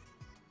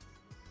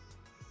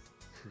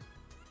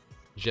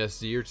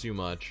 Jesse, you're too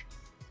much.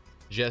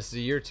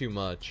 Jesse, you're too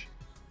much.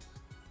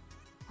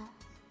 Oh,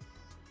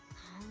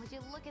 would you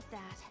look at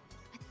that?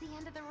 It's the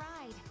end of the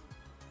ride.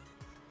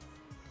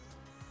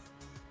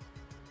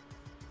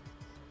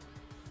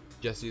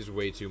 Jesse's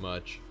way too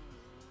much.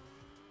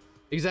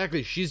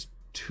 Exactly, she's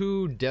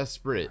too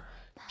desperate.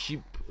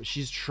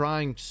 She's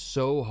trying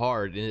so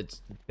hard and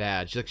it's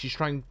bad. She's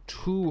trying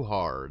too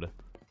hard.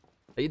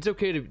 It's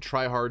okay to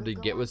try hard to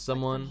We'll get go with on foot from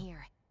someone,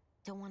 here.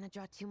 Don't want to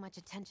draw too much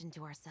attention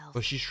to ourselves.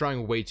 but she's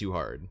trying way too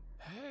hard.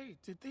 Hey,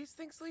 did these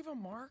things leave a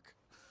mark?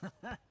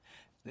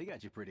 They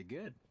got you pretty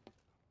good.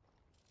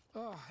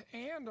 Oh,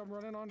 and I'm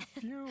running on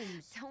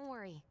fumes. Don't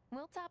worry,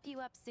 we'll top you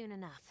up soon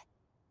enough.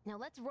 Now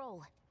let's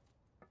roll.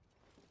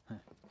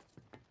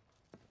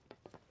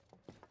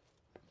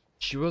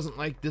 She wasn't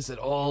like this at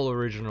all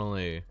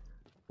originally.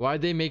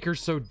 Why'd they make her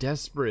so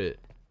desperate?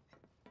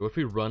 What if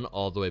we run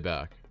all the way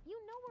back? You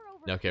know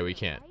we're over Okay, we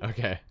here, can't. right?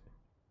 Okay.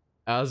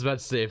 I was about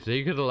to say, if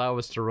they could allow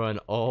us to run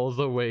all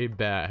the way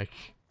back.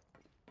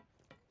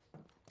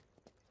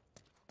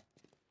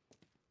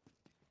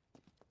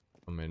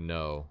 I mean,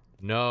 no.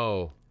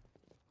 No.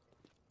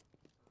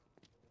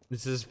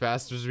 This is as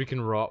fast as we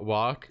can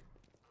walk.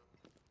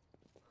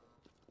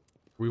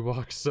 We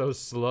walk so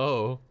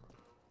slow.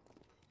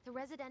 The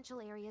residential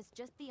area is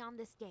just beyond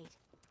this gate.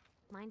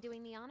 Mind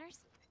doing the honors?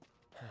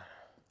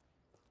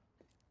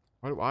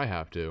 Why do I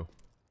have to?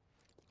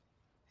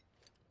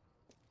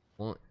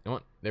 Well, you know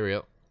what? There we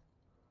go.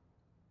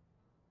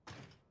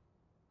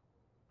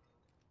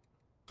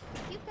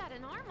 You've got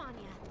an arm on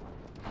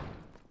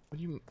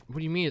you. What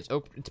do you mean? It's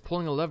open. It's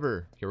pulling a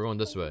lever. Okay, we're going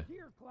this way.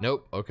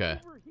 Nope. Okay.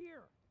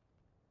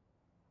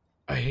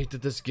 I hate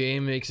that this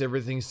game makes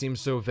everything seem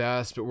so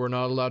vast, but we're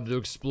not allowed to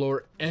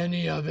explore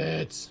any of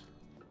it.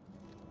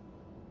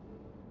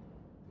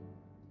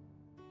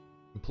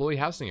 Employee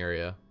housing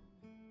area.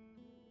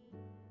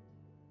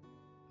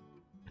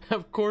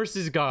 Of course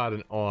he's got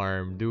an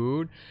arm,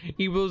 dude.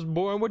 He was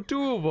born with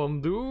two of them,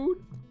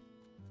 dude.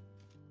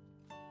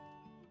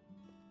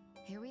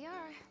 Here we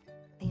are.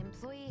 The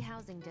employee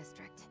housing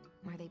district,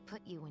 where they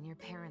put you when your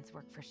parents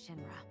work for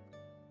Shinra.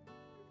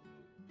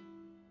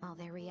 While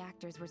their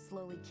reactors were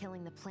slowly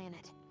killing the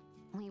planet,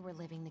 we were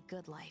living the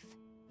good life.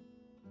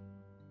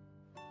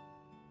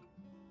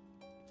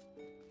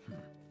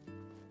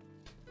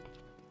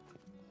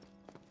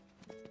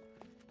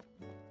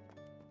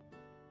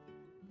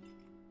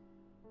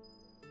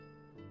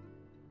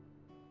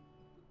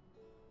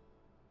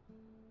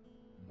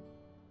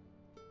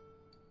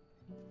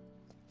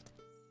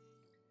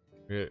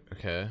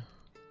 Okay.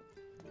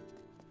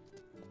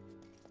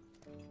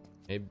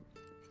 Hey,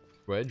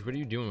 Wedge, what are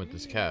you doing with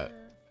this cat?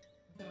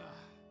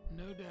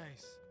 No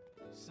dice.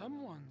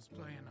 Someone's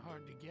playing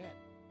hard to get.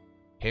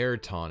 Hair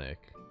tonic.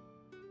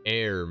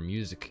 Air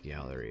music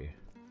gallery.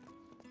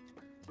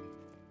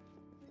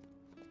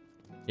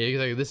 Yeah,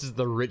 exactly. This is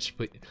the rich.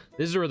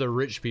 This is where the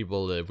rich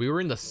people live. We were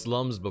in the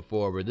slums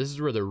before, but this is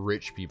where the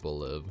rich people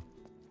live.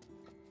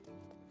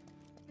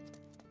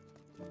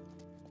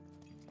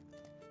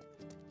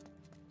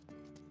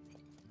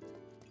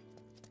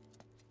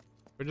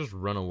 Or just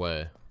run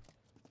away.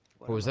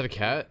 Oh, is that a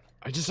cat?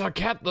 I just saw a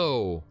cat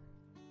though.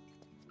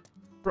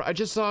 Bro, I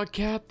just saw a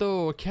cat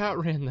though. A cat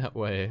ran that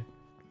way.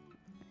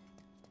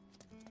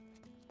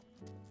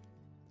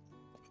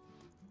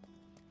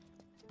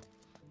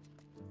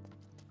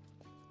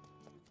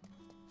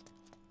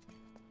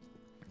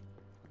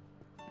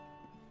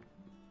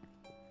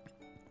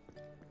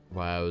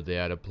 Wow, they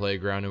had a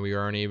playground and we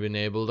aren't even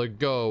able to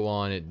go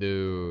on it,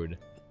 dude.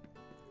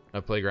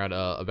 A playground,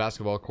 a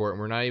basketball court, and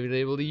we're not even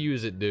able to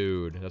use it,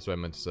 dude. That's what I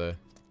meant to say.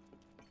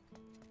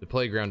 The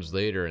playground's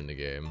later in the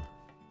game.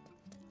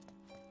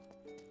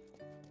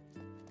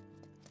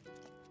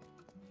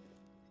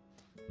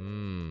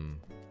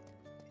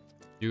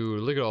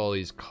 Dude, look at all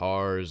these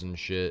cars and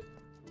shit.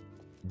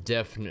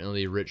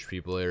 Definitely rich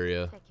people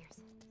area.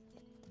 Figures.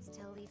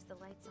 Still leaves the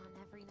lights on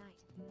every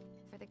night.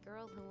 For the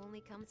girl who only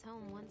comes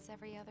home once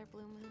every other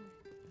blue moon.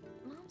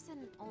 Mom's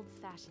an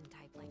old-fashioned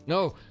type like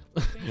No!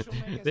 Think she'll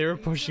make us They were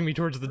pizza pushing me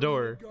towards the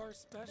door. for Midgar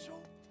special?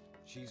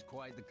 She's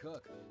quite the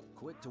cook.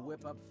 Quick to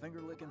whip up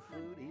finger-licking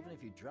food, even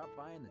if you drop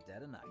by in the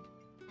dead of night.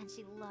 And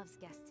she loves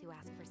guests who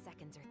ask for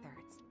seconds or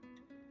thirds.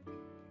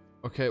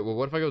 Okay, well,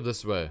 what if I go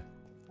this way?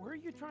 Where are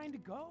you trying to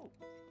go?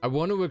 I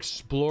want to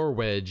explore,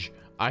 Wedge.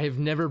 I have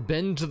never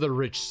been to the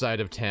rich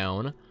side of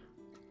town.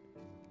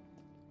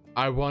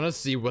 I want to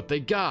see what they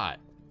got.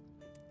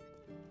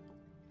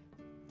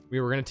 We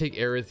were going to take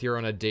Aerith here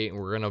on a date,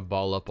 and we're going to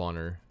ball up on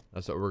her.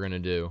 That's what we're going to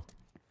do.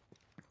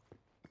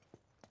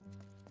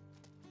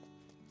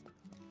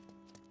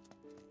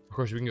 Of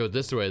course, we can go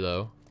this way,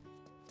 though.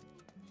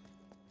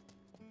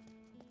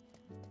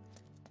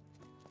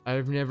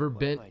 I've never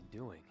been... What am I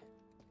doing?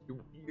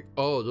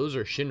 Oh, those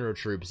are Shinra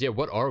troops. Yeah,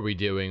 what are we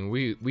doing?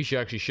 We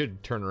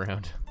should turn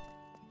around.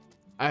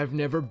 I've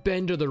never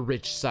been to the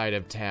rich side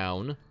of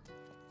town.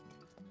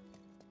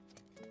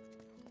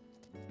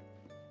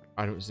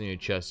 I don't see any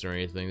chests or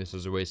anything. This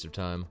is a waste of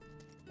time.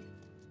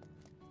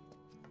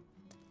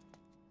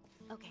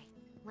 Okay,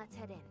 let's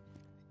head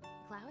in.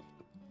 Cloud,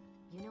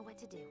 you know what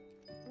to do.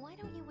 Why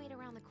don't you wait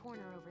around the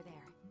corner over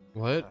there?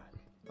 What?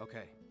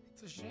 Okay.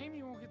 It's a shame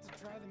you won't get to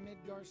try the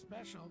Midgar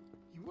special.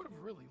 You would have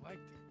really liked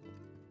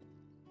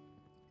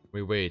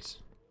it. Wait.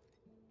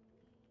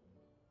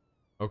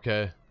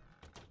 Okay.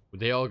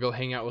 They all go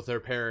hang out with their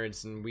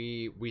parents and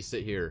we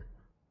sit here.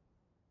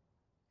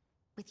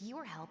 With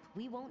your help,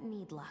 we won't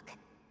need luck.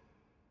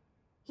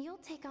 You'll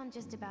take on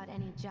just about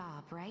any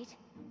job, right?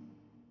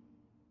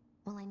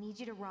 Well, I need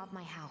you to rob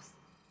my house.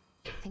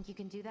 Think you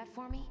can do that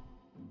for me?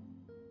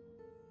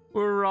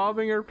 We're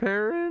robbing her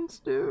parents,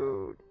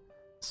 dude.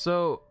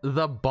 So,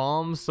 the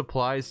bomb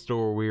supply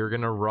store we were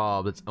gonna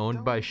rob, it's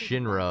owned by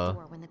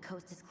Shinra, when the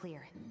coast is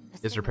clear.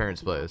 is her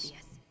parents' place.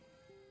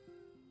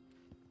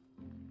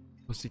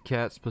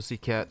 Pussycats,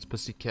 pussycats,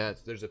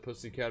 pussycats. There's a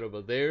pussycat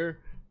over there.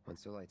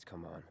 Once the lights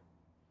come on,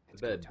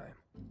 it's Bed. go time.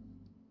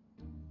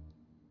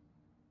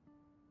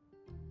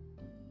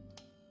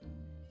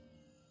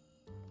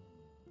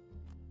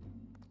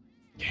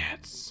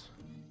 Cats.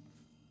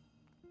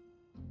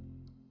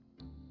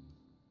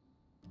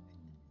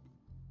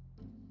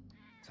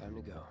 Time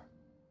to go.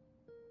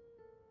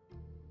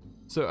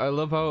 So I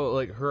love how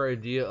like her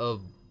idea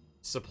of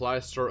supply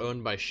store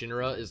owned by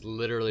Shinra is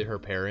literally her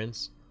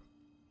parents.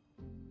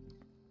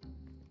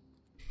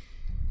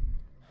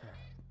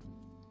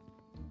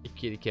 Hey,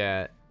 kitty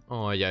cat.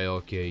 Oh yeah,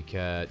 okay,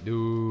 cat,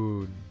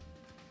 dude.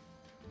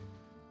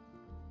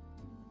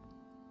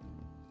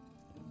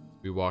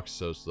 We walk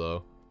so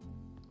slow.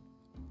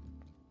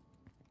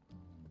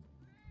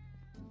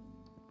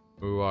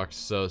 We walk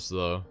so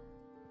slow.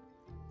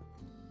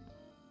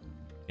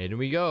 In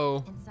we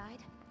go. Inside,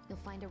 you'll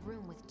find a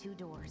room with 2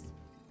 doors.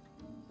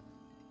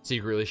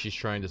 Secretly, she's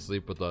trying to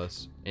sleep with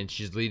us, and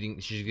she's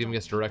giving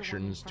us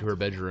directions to her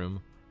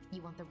bedroom.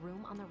 You want the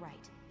room on the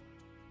right.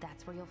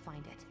 That's where you'll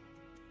find it.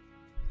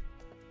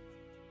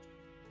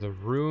 The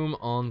room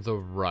on the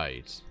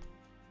right.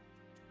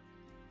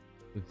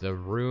 The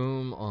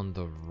room on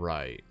the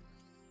right.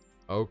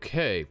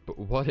 Okay, but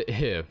what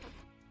if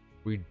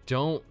we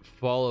don't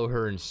follow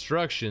her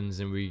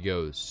instructions and we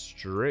go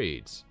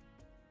straight?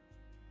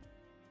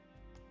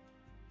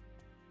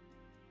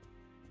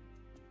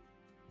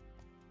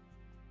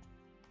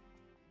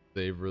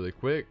 Save really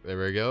quick. There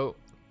we go.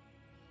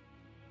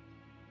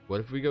 What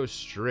if we go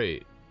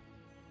straight?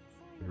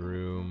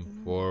 Room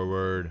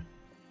forward.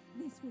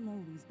 This will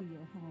always be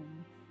your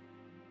home.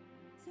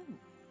 So,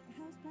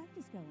 how's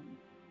practice going?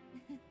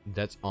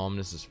 That's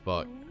ominous as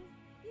fuck. Boy,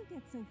 you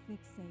get so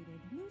fixated,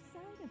 lose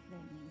sight of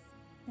things.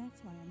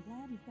 That's why I'm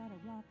glad you've got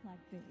a rock like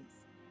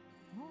Biggs.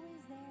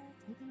 Always there,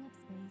 taking up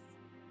space.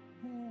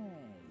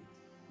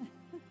 Hey.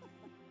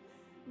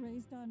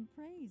 Raised on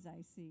praise,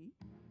 I see.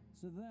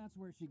 So that's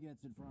where she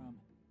gets it from.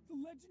 The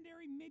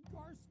legendary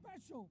Midgar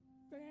special.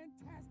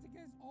 Fantastic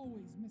as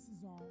always,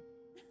 Mrs. R.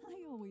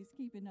 I always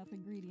keep enough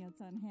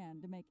ingredients on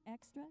hand to make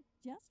extra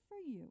just for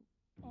you.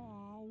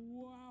 Oh,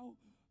 wow.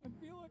 I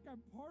feel like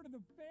I'm part of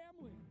the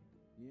family.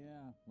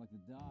 Yeah, like the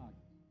dog.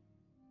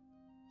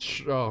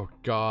 Oh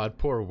god,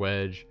 poor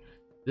Wedge.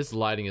 This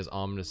lighting is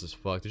ominous as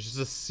fuck. There's just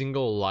a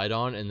single light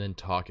on and then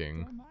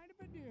talking. Don't mind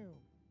if I do.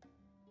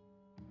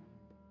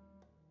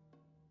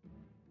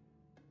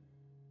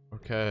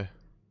 Okay.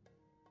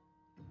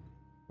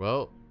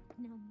 Well.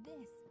 Now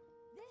this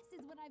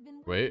is what I've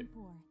been Wait. waiting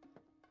for.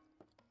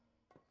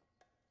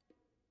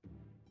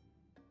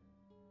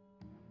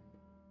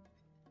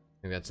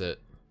 I think that's it.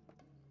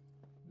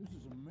 This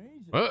is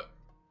amazing. What?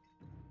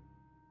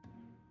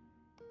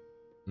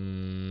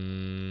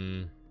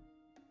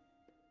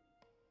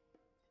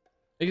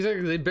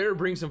 Exactly, they better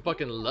bring some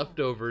fucking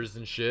leftovers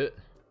and shit.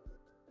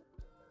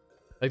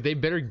 Like, they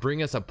better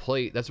bring us a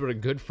plate. That's what a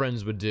good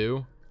friends would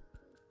do.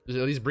 Just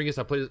at least bring us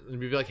a plate and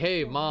be like,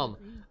 hey mom,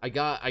 I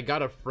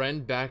got a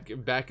friend back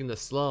in the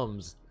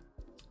slums.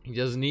 He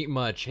doesn't eat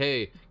much.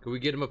 Hey, can we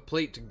get him a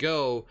plate to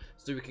go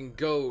so we can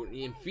go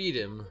and feed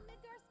him?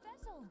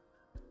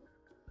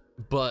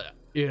 But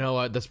you know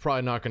what, that's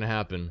probably not gonna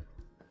happen.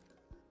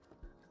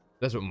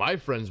 That's what my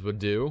friends would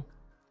do.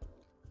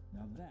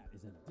 Now that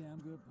is a damn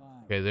good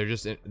pie. Okay,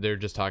 they're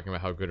just talking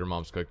about how good her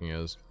mom's cooking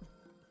is.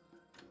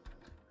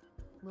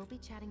 We'll be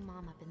chatting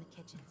Mom up in the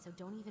kitchen, so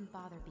don't even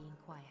bother being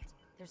quiet.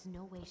 There's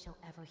no way she'll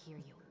ever hear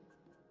you.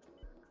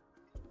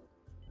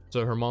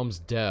 So her mom's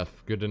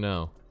deaf. Good to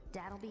know.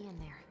 Dad'll be in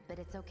there, but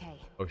it's okay.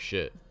 Oh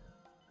shit.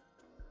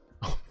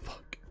 Oh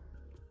fuck.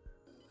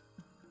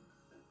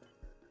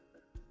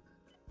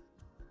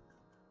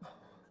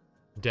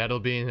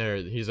 Dad'll be in there.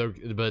 He's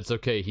okay, but it's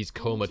okay. He's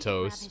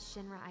comatose. Grab his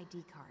Shinra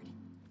ID card.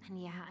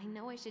 And yeah, I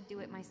know I should do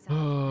it myself.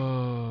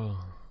 Oh.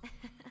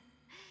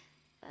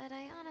 But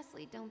I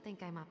honestly don't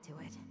think I'm up to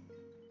it.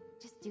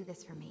 Just do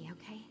this for me,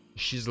 okay?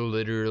 She's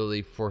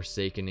literally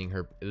forsaking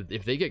her.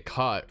 If they get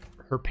caught,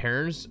 her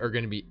parents are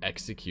gonna be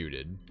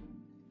executed.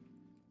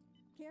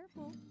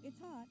 Careful, it's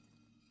hot.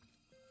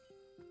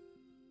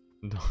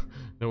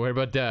 Don't worry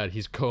about Dad.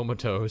 He's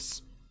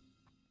comatose.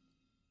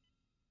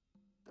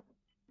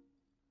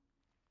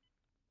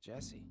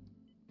 Jesse.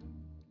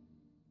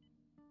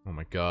 Oh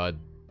my god.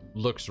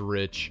 Looks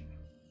rich.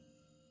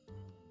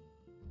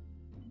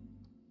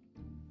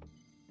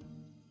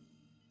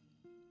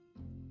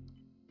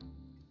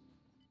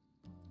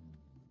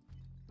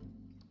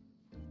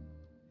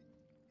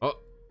 Oh.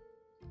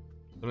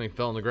 Something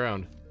fell on the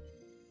ground.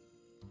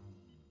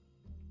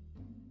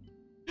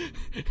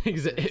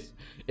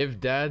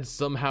 If Dad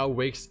somehow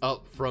wakes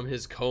up from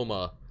his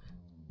coma,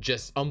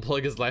 just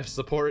unplug his life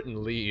support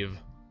and leave.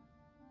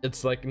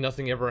 It's like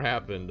nothing ever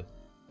happened.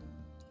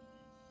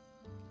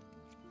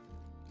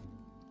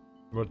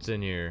 What's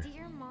in here?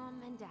 Dear Mom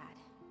and Dad,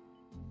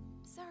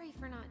 sorry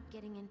for not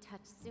getting in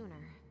touch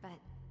sooner, but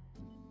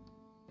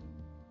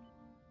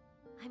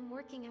I'm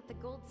working at the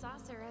Gold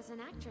Saucer as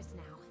an actress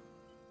now.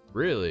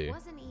 Really? It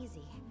wasn't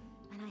easy,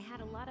 and I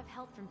had a lot of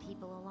help from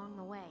people along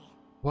the way.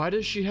 Why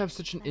does she have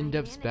such an But I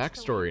in-depth managed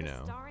to backstory land a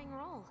now? starring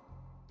role.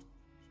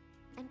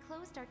 And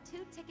closed our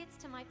 2 tickets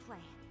to my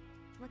play.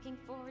 Looking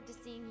forward to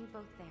seeing you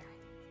both there.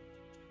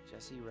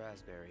 Jesse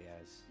Raspberry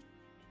as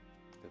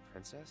the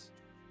princess?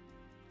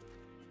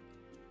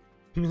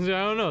 I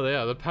don't know.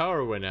 Yeah, the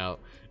power went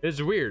out.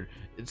 It's weird.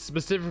 It's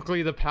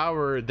specifically the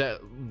power that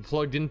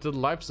plugged into the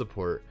life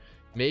support.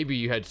 Maybe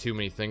you had too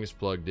many things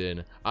plugged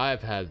in.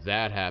 I've had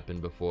that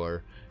happen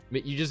before.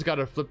 You just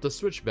gotta flip the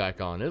switch back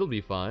on. It'll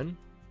be fine.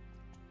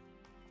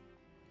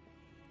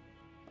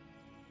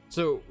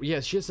 So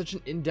yeah, she has such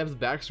an in-depth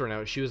backstory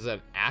now. She was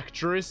an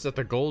actress at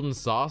the Gold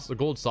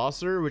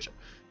Saucer, which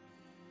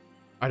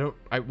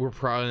we're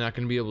probably not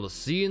going to be able to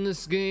see in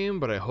this game,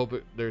 but I hope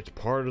it's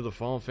part of the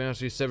Final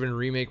Fantasy VII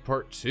Remake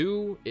Part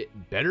 2.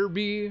 It better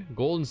be.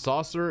 Golden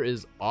Saucer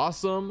is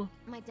awesome.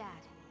 My dad,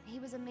 he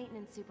was a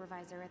maintenance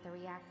supervisor at the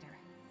reactor.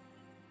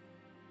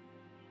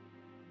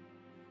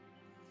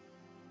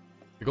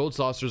 The Gold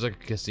Saucer is like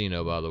a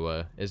casino, by the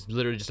way. It's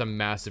literally just a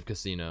massive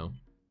casino.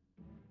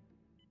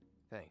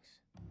 Thanks.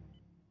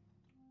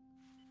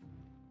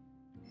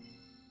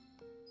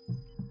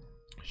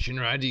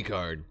 Shinra ID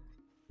card.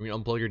 I mean,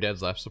 unplug your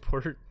dad's life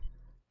support.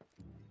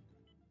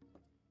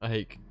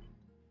 Like,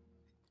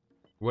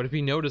 what if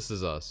he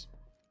notices us?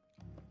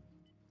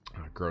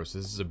 Oh, gross.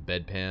 This is a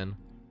bedpan.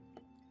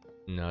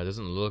 No, it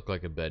doesn't look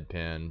like a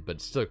bedpan, but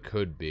it still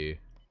could be.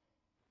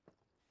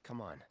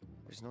 Come on,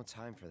 there's no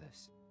time for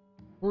this.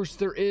 Of course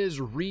there is.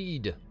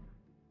 Read.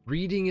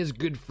 Reading is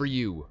good for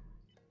you.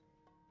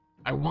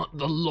 I want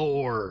the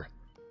lore.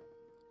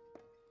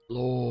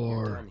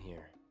 Lore. You're done here.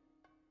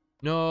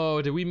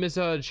 No, did we miss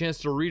out a chance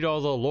to read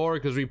all the lore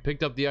because we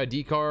picked up the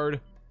ID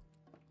card?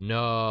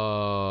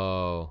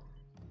 No.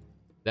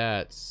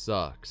 That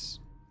sucks.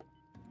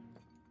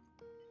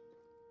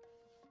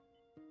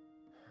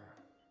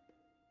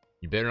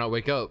 You better not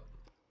wake up.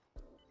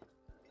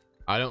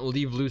 I don't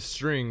leave loose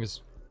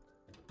strings.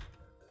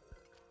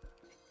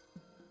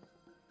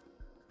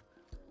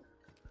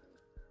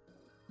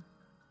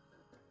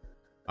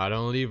 I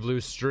don't leave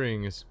loose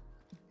strings.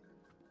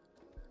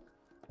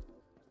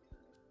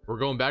 We're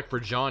going back for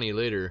Johnny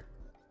later.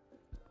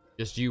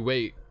 Just you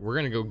wait. We're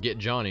gonna go get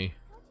Johnny.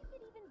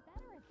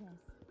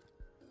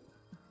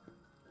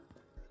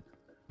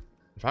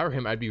 If I were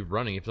him, I'd be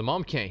running. If the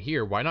mom can't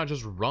hear, why not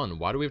just run?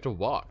 Why do we have to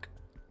walk?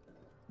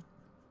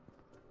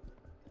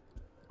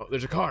 Oh,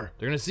 there's a car.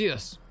 They're gonna see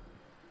us.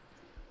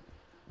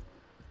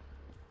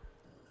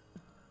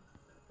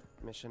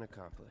 Mission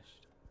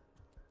accomplished.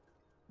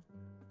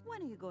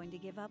 When are you going to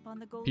give up on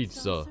the Gold Pizza.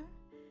 Saucer?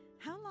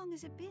 How long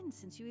has it been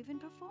since you even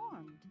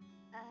performed?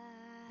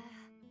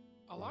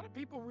 A lot of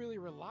people really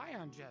rely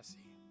on Jesse.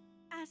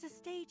 As a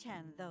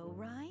stagehand, though,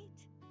 right?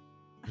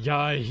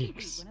 Yikes. You could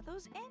be one of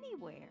those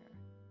anywhere.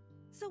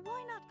 So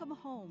why not come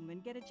home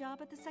and get a job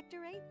at the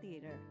Sector 8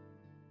 theater?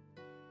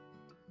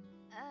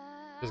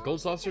 This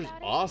Gold Saucer's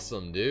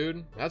awesome,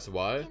 dude. That's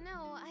why. You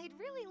know, I'd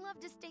really love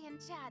to stay and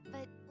chat,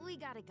 but we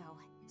gotta go.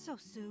 So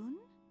soon?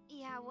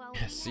 Yeah, well,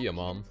 Yeah, see ya,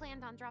 hadn't even Mom.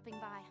 planned on dropping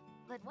by,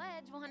 but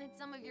Wedge wanted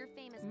some of your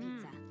famous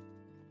pizza.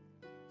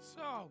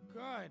 So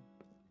good.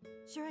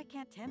 Sure I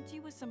can't tempt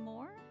you with some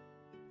more?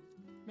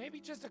 Maybe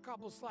just a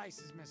couple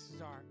slices,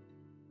 Mrs. Art.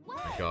 Oh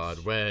my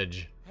God,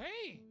 Wedge.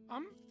 Hey,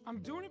 I'm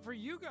doing it for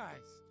you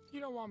guys. You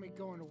don't want me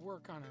going to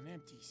work on an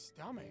empty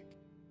stomach.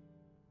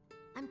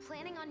 I'm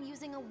planning on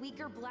using a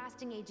weaker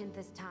blasting agent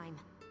this time.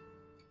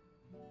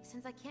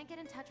 Since I can't get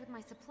in touch with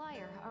my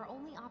supplier, our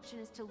only option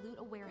is to loot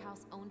a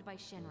warehouse owned by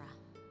Shinra.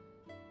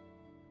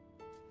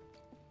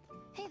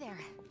 Hey there.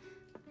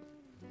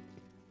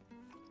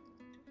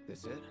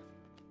 This it?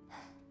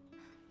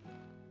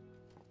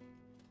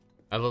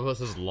 I love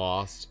this is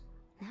lost.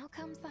 Now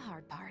comes the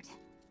hard part.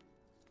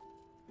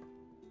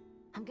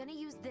 I'm gonna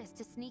use this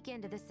to sneak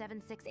into the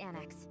 7-6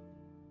 annex.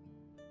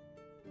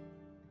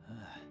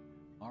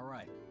 All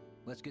right,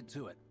 let's get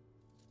to it.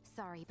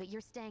 Sorry, but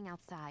you're staying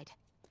outside.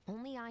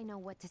 Only I know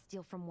what to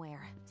steal from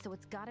where, so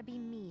it's gotta be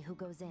me who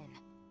goes in.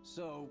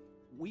 So,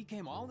 we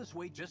came all this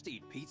way just to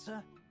eat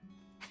pizza?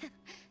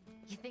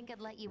 You think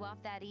I'd let you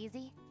off that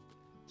easy?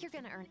 You're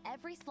gonna earn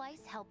every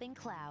slice helping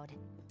Cloud.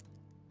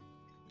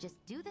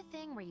 Just do the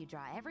thing where you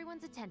draw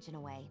everyone's attention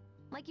away,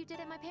 like you did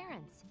at my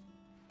parents'.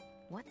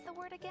 What's the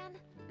word again?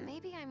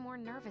 Maybe I'm more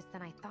nervous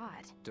than I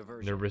thought.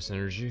 Diversion. Nervous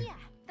energy. Yeah,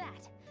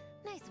 that.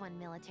 Nice one,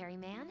 military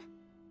man.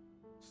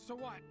 So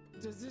what?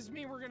 Does this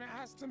mean we're gonna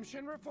ask some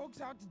Shinra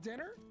folks out to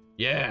dinner?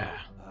 Yeah.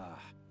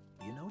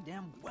 You know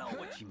damn well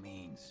what she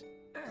means.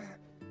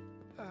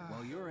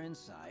 While you're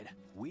inside,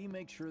 we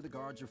make sure the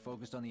guards are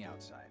focused on the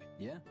outside,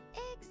 yeah?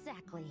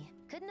 Exactly.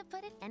 Couldn't have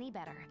put it any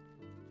better.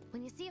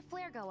 When you see a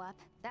flare go up,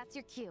 that's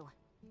your cue.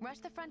 Rush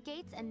the front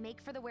gates and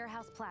make for the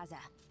warehouse plaza.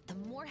 The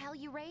more hell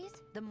you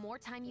raise, the more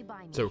time you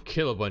buy me. So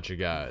kill a bunch of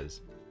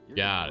guys. You're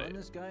Got gonna it. run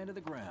this guy into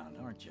the ground,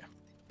 aren't you?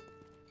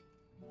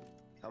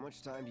 How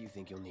much time do you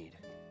think you'll need?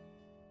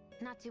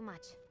 Not too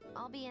much.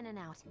 I'll be in and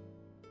out.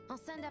 I'll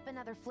send up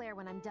another flare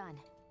when I'm done.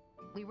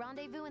 We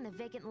rendezvous in the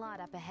vacant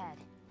lot up ahead.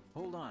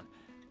 Hold on.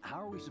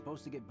 How are we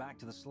supposed to get back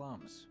to the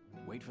slums?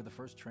 Wait for the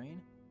first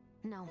train?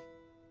 No.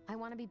 I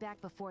want to be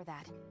back before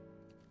that.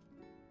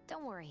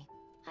 Don't worry.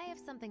 I have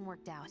something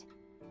worked out.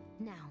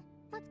 Now,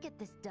 let's get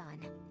this done.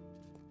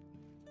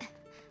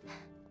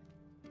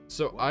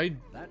 So Well,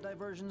 that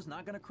diversion's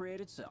not gonna create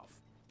itself.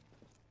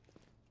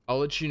 I'll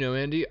let you know,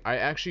 Andy. I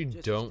actually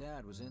Jesse's don't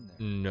dad was in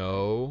there.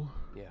 know.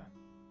 Yeah.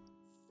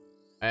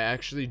 I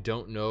actually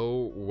don't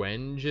know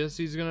when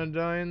Jesse's gonna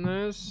die in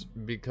this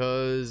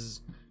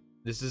because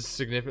this is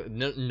significant.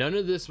 None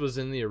of this was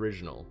in the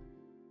original.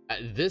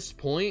 At this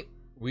point,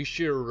 we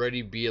should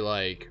already be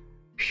like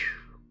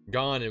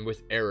gone and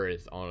with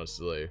Aerith,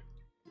 honestly.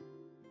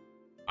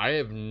 I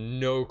have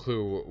no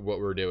clue what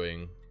we're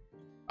doing.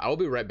 I'll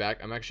be right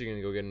back. I'm actually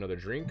gonna go get another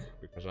drink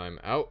because I'm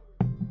out.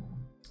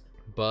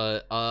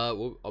 But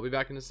I'll be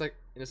back in a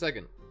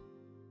second.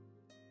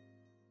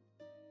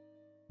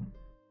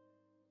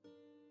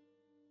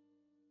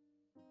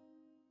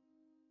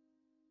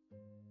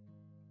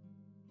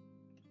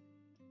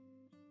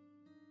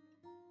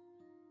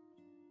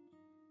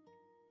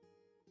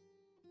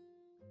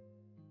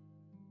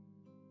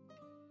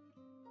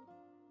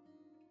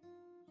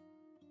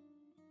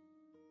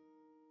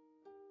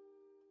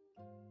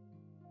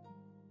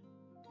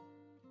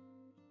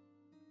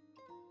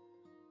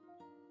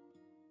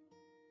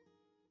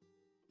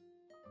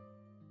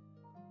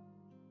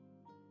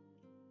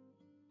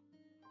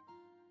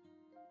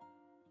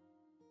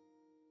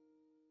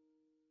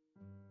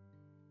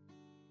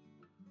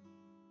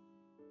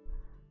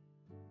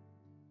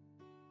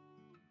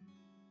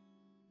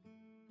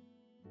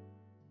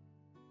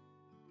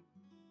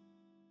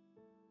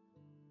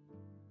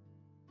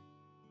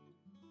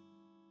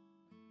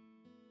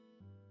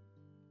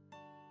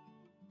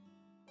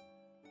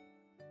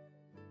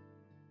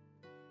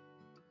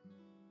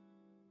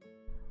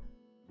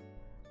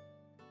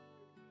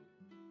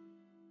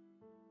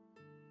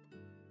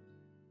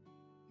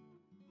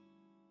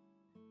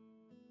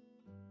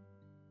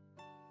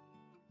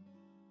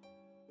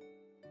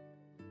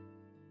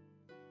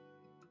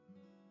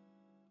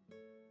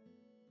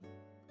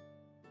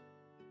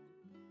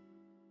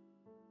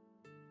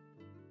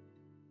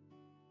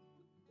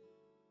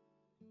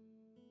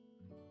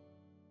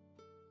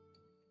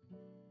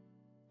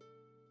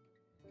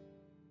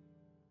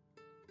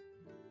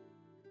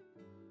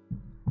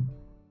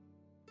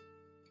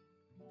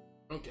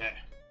 Okay.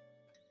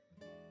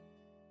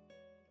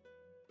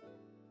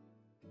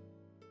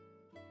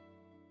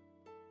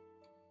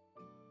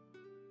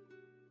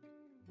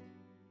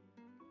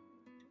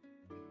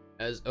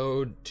 As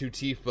ode to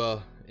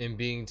Tifa and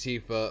being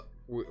Tifa,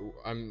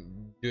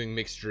 I'm doing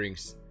mixed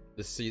drinks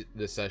this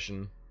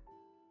session.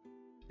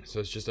 So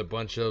it's just a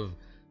bunch of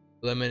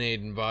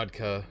lemonade and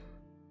vodka.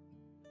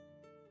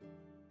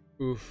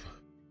 Oof.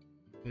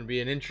 It's gonna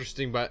be an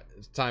interesting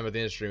time at the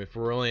end of stream. If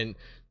we're only in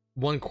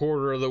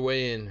 1/4 of the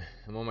way in,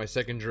 I'm on my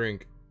second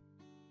drink.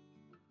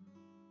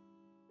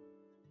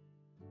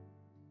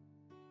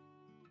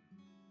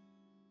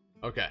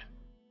 Okay.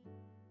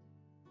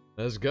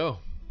 Let's go.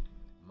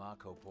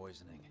 Mako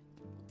poisoning.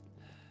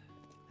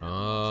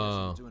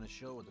 Oh. Doing a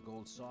show with the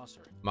gold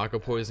saucer. Mako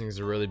poisoning is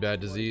a really bad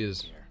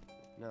disease.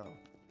 No.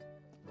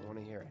 I want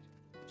to hear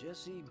it.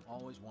 Jessie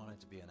always wanted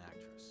to be an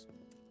actress.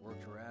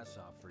 Worked her ass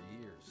off for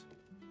years.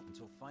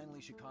 Until finally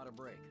she caught a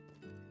break.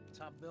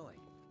 Top billing.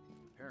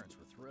 Parents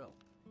were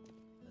thrilled.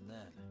 And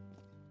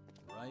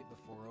then, right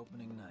before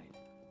opening night,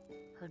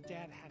 Her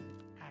dad had an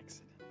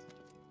accident.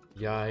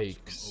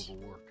 Yikes. from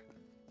overwork.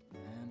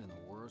 And in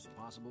the worst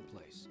possible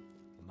place,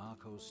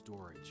 Mako's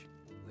storage.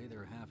 Lay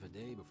there half a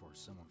day before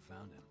someone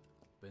found him.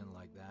 Been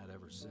like that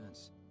ever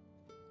since.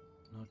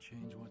 No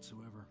change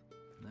whatsoever.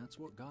 And that's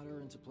what got her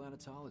into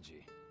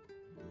planetology.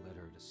 And led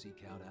her to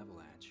seek out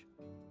Avalanche.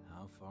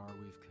 How far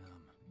we've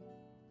come.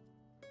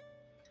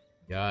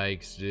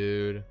 Yikes,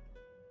 dude.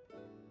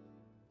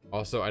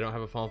 Also, I don't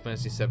have a Final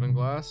Fantasy VII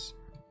glass,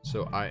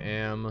 so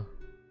I'm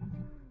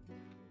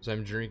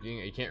drinking.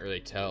 You can't really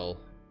tell,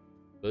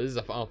 but this is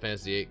a Final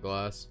Fantasy VIII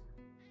glass.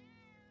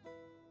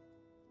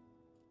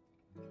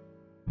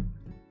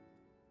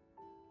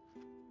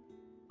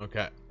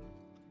 Okay,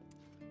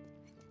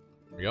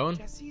 we going?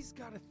 Jessie's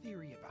got a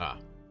theory about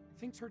it. Ah,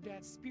 Thinks her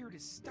dad's spirit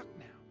is stuck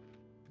now,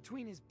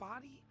 between his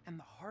body and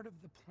the heart of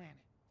the planet.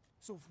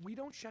 So if we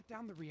don't shut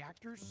down the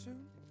reactors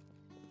soon,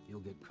 You'll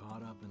get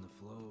caught up in the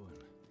flow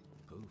and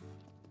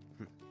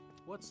poof.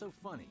 What's so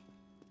funny?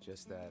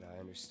 Just that I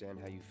understand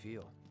how you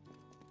feel.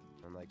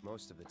 Unlike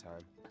most of the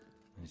time.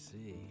 I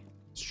see.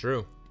 it's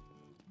true.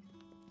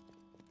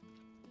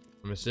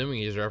 I'm assuming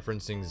he's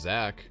referencing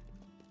Zack.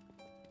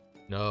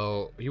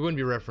 No, he wouldn't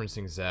be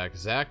referencing Zack.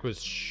 Zack was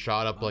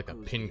shot up like a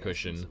Mako's the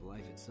pincushion. essence of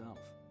life itself,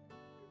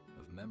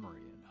 of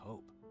memory and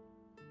hope.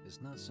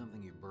 It's not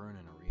something you burn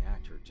in a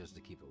reactor just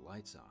to keep the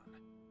lights on.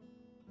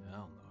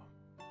 Hell no.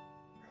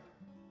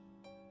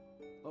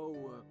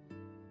 Oh,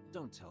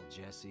 don't tell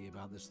Jessie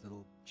about this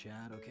little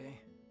chat, okay?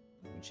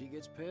 When she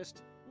gets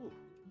pissed, ooh,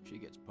 she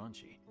gets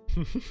punchy.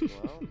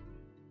 Well,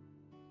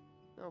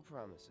 no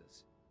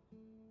promises.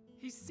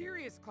 he's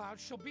serious,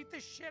 Cloud. She'll beat the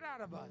shit out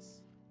of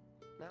us.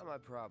 Not my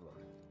problem.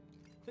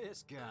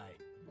 This guy.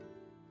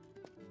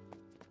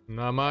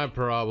 Not my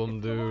problem,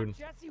 It's the one dude.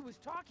 Jessie was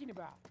talking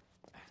about.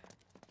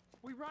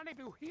 We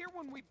rendezvous here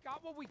when we've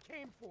got what we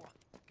came for.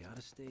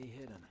 Gotta stay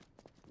hidden.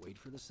 Wait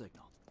for the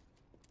signal.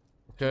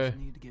 Okay. Just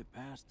need to get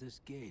past this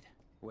gate.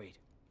 Wait.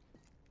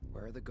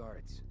 Where are the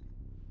guards?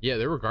 Yeah,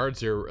 there were guards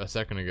here a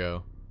second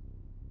ago.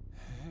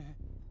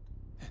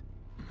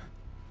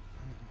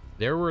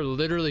 There were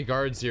literally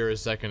guards here a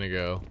second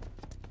ago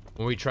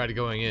when we tried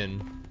going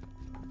in.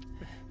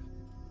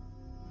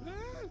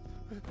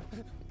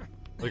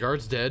 The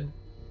guard's dead.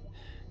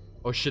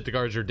 Oh shit, the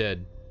guards are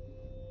dead.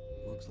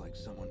 Looks like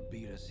someone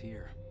beat us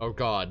here. Oh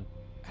god.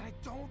 And I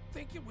don't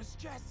think it was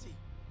Jessie.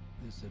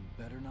 This had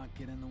better not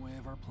get in the way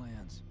of our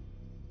plans.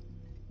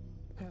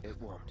 It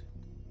won't.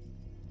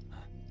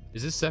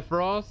 Is this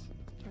Sephiroth?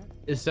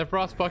 Is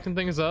Sephiroth fucking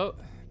things up?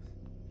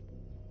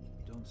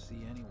 Don't see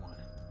anyone.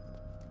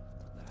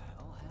 What the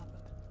hell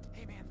happened?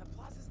 Hey man, the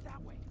plaza's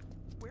that way.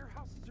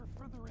 Warehouses are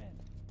further in.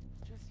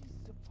 Jessie's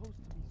supposed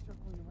to be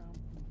circling around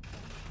from the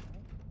front,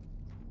 right?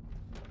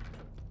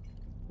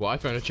 Well, I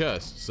found a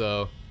chest,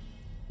 so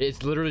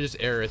it's literally just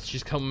Aerith.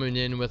 She's coming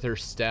in with her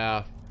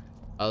staff.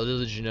 Little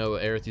did you know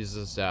Aerith uses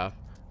a staff.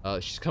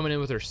 She's coming in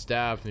with her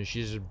staff and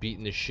she's just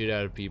beating the shit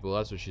out of people.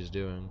 That's what she's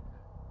doing.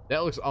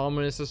 That looks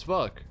ominous as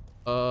fuck.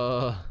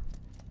 But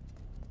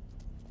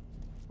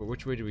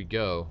which way do we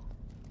go?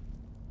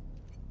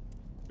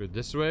 Go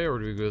this way or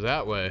do we go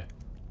that way?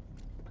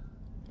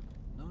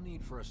 No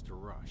need for us to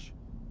rush.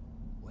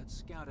 Let's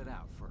scout it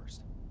out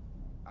first.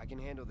 I can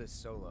handle this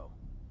solo.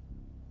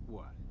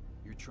 What?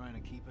 You're trying to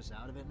keep us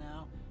out of it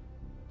now?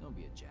 Don't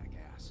be a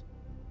jackass.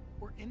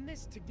 We're in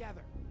this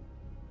together.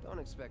 Don't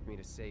expect me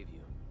to save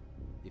you.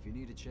 If you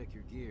need to check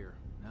your gear,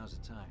 now's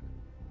the time.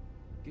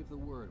 Give the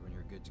word when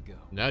you're good to go.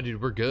 Nah,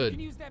 dude, we're You good. can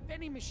use that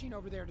vending machine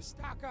over there to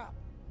stock up.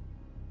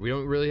 We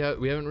haven't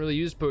really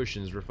used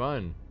potions. We're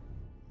fine.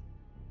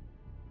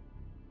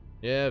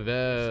 Yeah,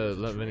 There's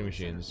a vending training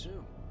machines. center,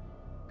 too.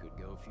 Could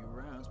go a few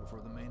rounds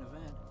before the main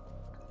event.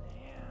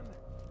 Man,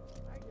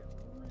 I get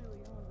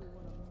really hungry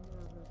when I'm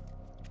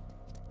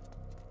nervous.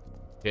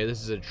 Okay,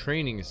 this is a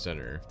training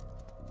center.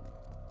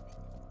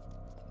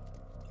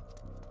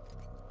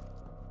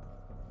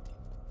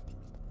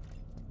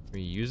 Can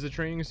we use the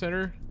training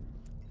center?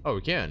 Oh,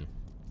 we can.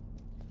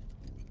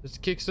 Let's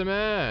kick some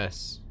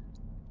ass.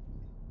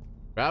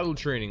 Battle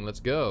training, let's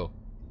go.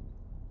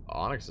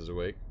 Onyx is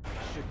awake.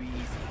 Should be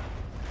easy.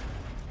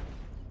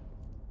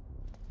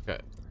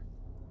 Okay.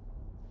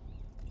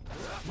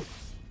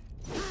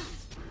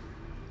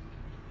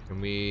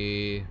 Can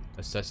we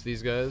assess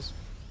these guys?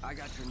 I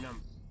got your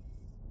number.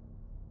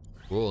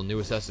 Cool, new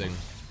assessing.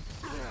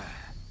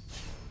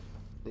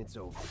 It's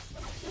over.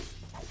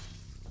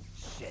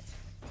 Shit.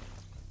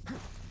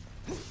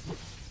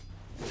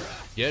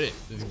 Get it.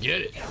 Let's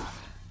get it.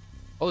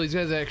 Oh, these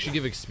guys actually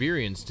give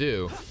experience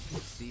too.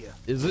 See ya.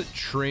 Is it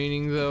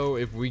training though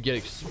if we get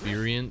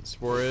experience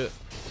for it?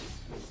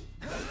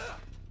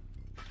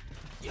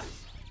 Is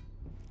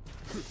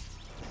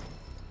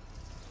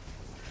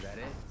that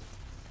it?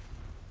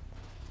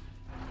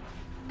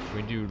 Can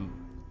we do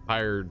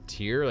higher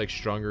tier, like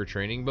stronger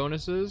training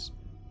bonuses?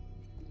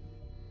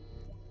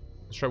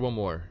 Let's try one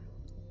more.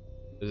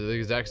 Is it the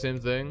exact same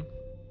thing?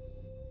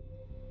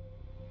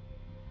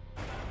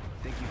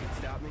 Think you can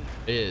stop help me?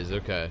 It is,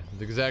 okay.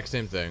 The exact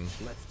same thing.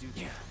 Let's do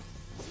this.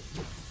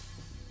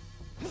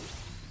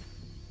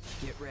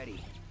 Get ready.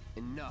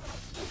 Enough.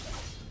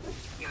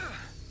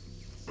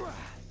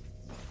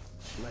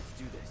 Let's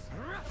do this.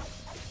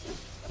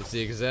 It's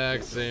the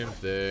exact same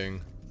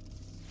thing.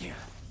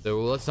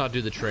 So let's not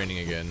do the training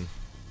again.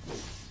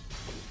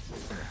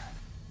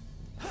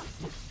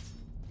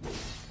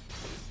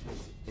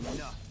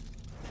 Enough.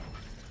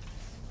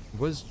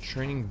 What is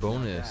training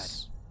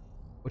bonus?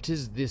 What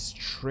is this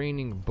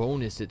training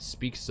bonus it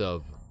speaks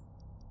of?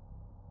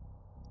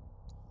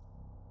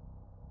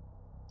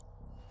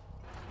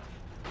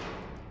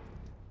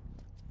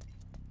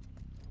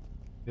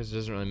 Guess it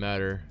doesn't really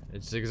matter.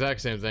 It's the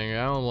exact same thing.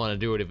 I don't want to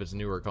do it if it's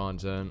newer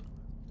content.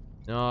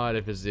 Not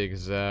if it's the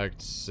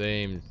exact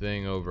same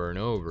thing over and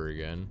over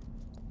again.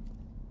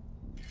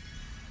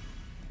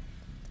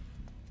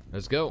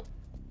 Let's go.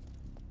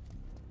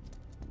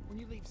 When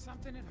you leave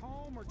something at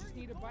home or just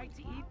need a bite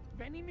to eat,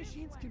 vending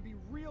machines can be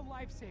real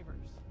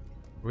lifesavers.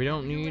 We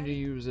don't need to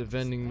use a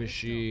vending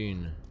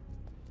machine.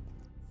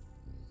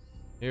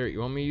 Here, you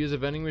want me to use a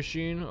vending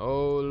machine?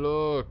 Oh,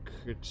 look.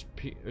 It's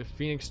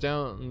Phoenix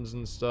Downs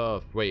and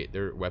stuff. Wait,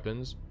 they're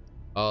weapons?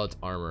 Oh, it's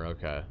armor.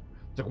 Okay.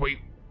 It's like, wait,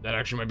 that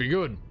actually might be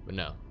good. But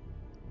no.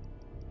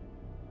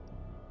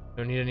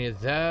 Don't need any of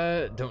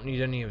that. Don't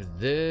need any of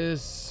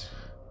this.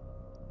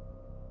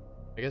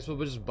 I guess we'll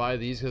just buy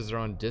these because they're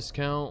on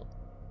discount.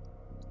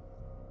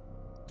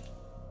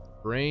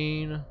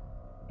 Brain.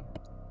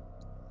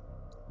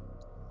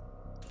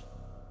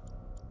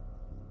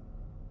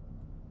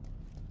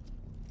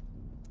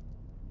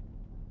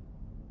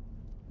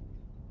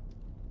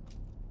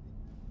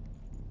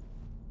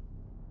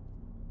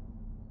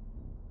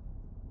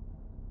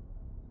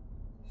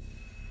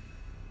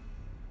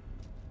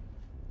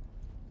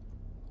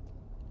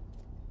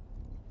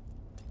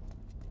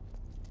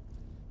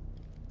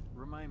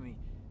 Remind me,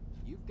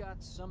 you've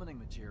got summoning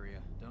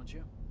materia, don't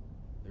you?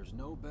 There's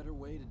no better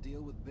way to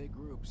deal with big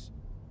groups.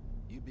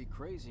 You'd be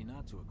crazy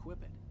not to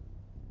equip it.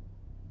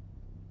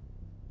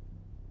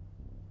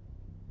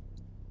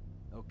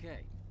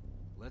 Okay,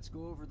 let's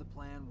go over the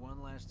plan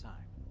one last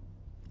time.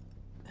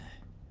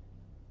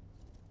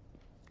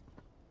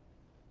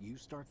 You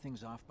start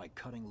things off by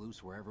cutting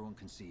loose where everyone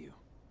can see you.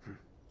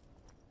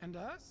 And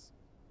us?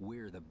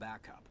 We're the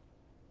backup.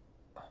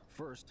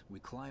 First, we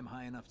climb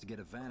high enough to get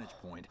a vantage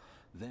point,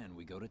 then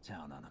we go to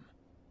town on them.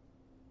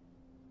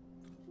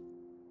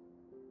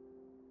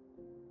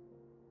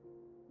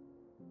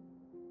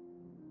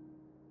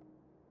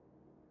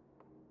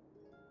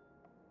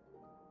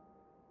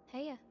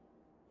 Heya.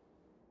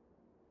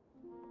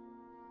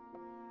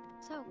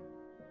 So,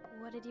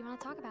 what did you want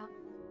to talk about?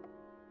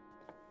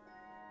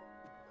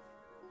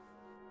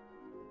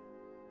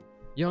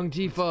 Young When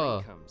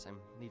Tifa. spring comes, I'm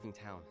leaving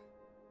town.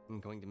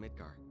 I'm going to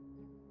Midgar.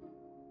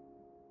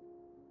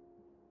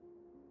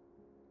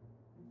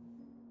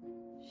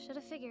 Should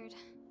have figured.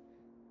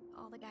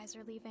 All the guys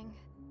are leaving.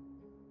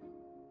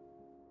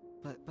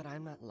 But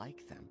I'm not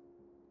like them.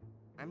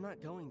 I'm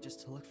not going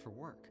just to look for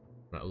work.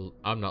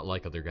 I'm not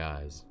like other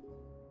guys.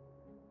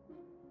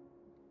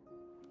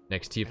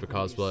 Next Tifa I'm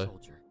gonna be a cosplay.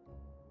 soldier.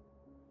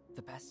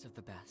 The best of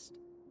the best.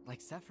 Like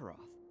Sephiroth.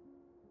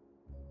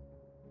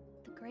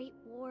 The Great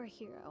War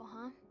hero,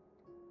 huh?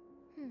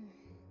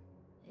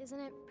 Isn't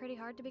it pretty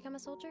hard to become a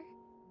soldier?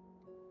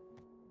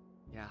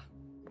 Yeah.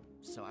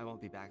 So I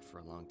won't be back for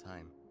a long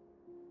time.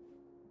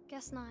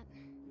 Guess not.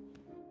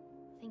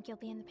 Think you'll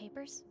be in the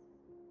papers?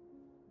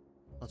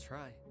 I'll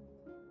try.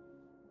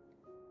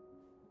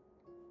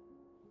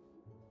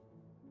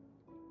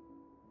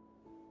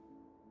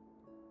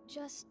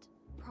 Just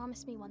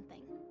promise me one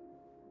thing.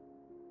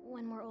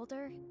 When we're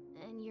older,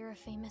 and you're a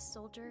famous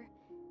soldier,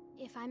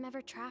 if I'm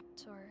ever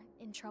trapped or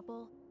in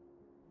trouble,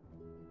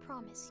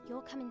 promise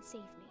you'll come and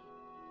save me.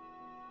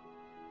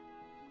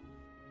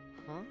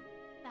 Huh?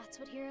 That's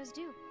what heroes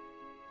do.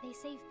 They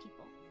save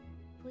people.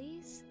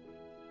 Please?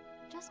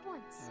 Just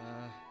once.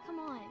 Come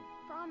on,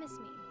 promise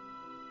me.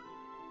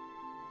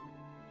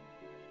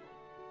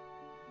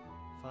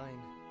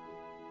 Fine.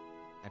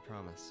 I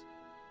promise.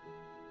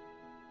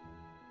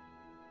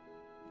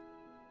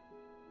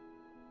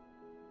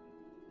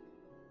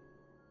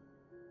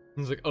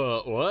 He's like,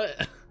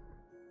 what?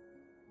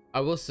 I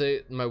will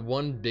say my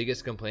one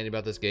biggest complaint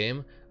about this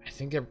game, I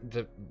think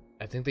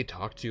they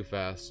talk too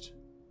fast.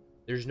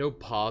 There's no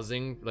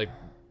pausing like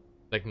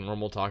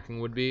normal talking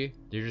would be.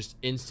 They're just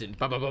instant,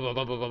 ba ba ba ba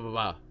ba ba ba ba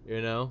ba,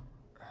 you know?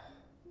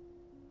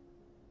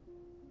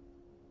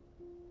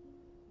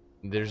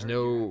 There's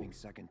no.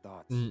 Second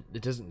thoughts.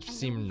 It doesn't I know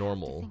seem we have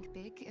normal. to think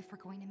big if we're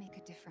going to make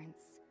a difference,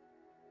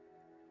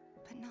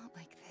 but not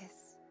like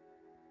this.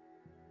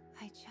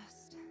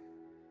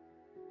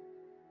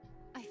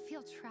 I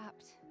feel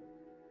trapped.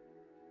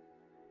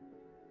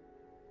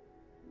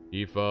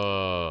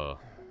 Tifa.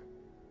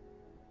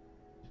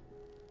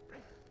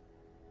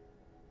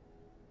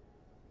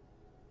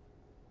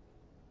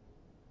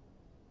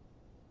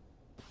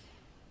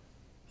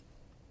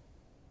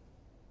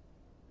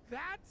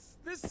 That's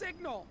the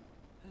signal.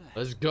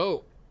 Let's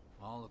go.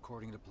 All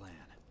according to plan.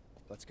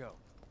 Let's go.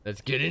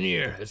 Let's get in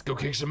here. Let's go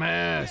kick some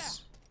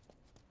ass.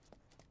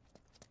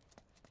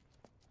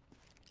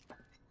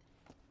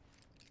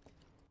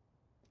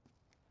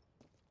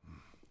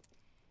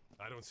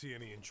 I don't see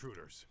any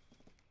intruders.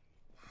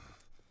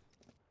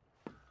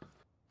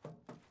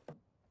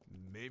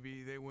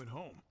 Maybe they went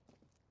home.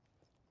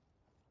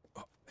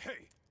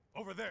 Hey,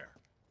 over there.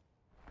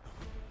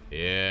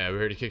 Yeah, we're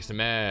here to kick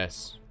some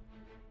ass.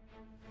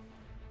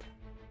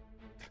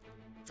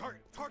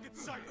 Target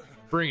sighted.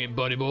 Bring it,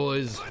 buddy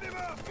boys. Light him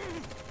up.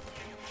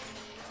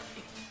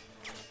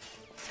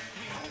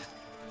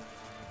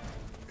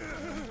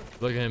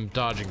 Look at him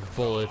dodging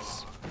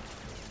bullets.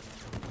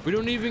 We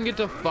don't even get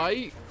to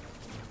fight.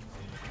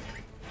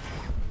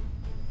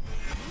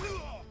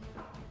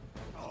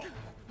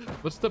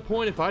 What's the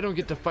point if I don't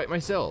get to fight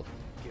myself?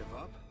 Give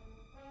up?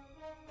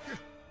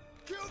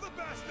 Kill the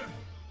bastard.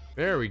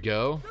 There we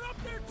go.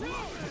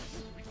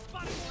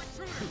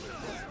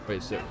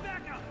 Wait, so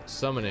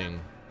summoning.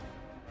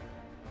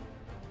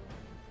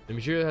 The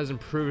material has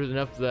improved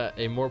enough that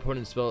a more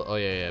potent spell. Oh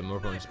yeah, more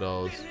potent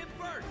spells.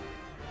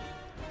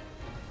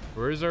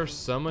 Where's our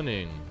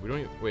summoning? We don't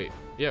even, wait.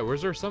 Yeah,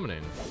 where's our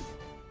summoning?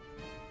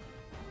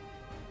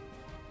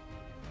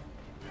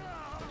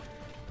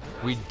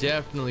 We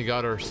definitely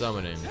got our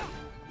summoning.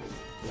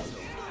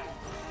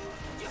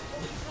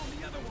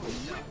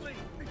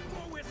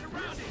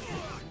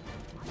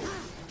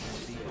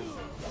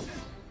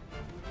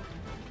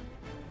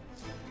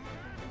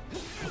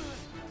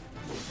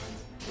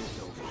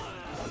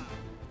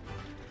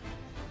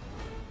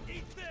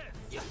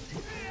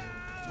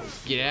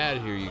 Get out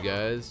of here, you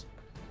guys.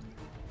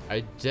 I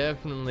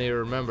definitely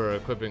remember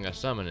equipping a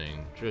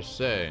summoning. Just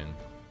saying.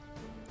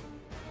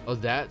 Oh,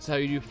 that's how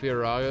you do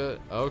Firaga?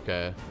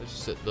 Okay. Let's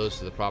just set those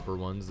to the proper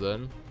ones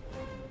then.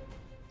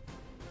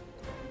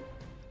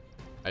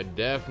 I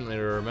definitely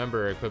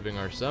remember equipping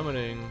our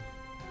summoning.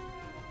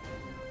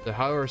 So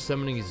how are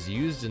summonings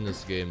used in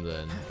this game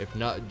then? If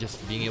not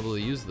just being able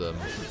to use them.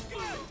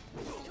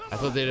 I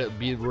thought they'd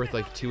be worth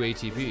like 2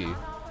 ATB.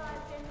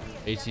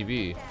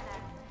 ATB.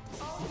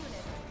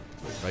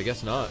 I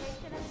guess not.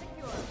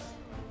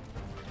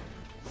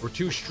 We're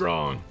too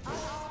strong.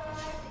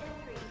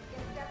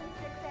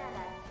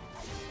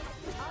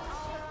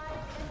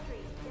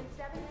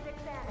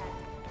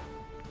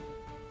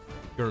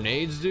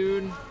 Grenades,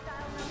 dude.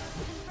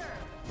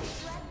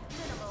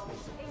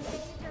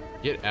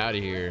 Get out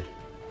of here.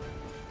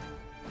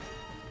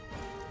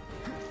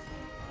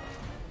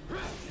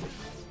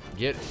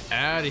 Get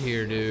out of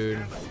here, dude.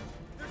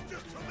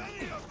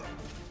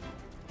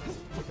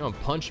 You gonna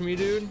punch me,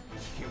 dude?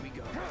 Here we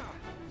go.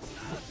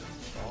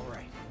 All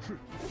right.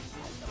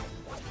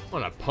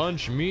 Wanna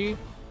punch me?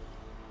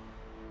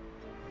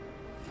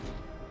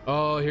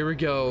 Oh, here we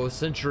go.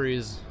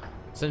 Sentries.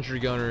 Sentry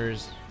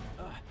gunners.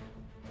 Oh,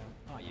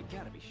 you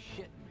gotta be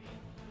shitting me.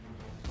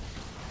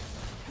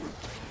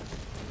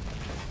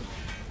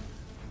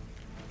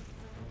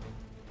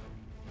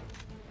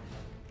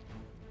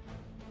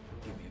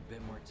 Give me a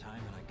bit more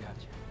time and I got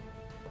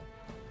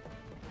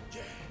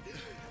you.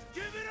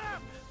 Give it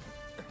up.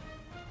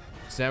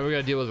 So now we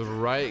gotta deal with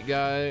right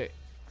guy,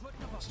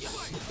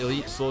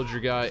 elite soldier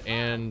guy,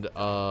 and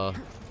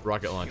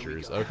rocket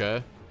launchers.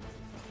 Okay.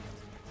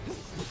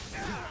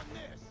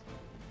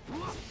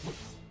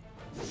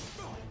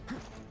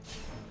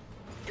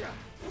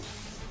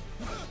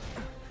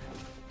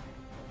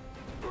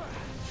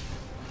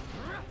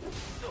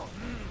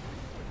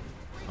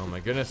 Oh my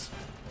goodness.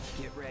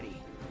 Get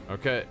ready.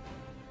 Okay.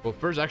 Well,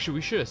 first, actually,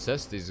 we should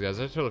assess these guys.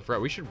 I totally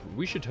forgot. We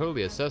should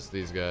totally assess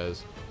these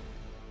guys.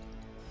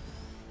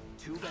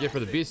 Yeah, for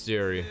the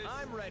bestiary.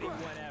 I'm ready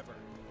whenever.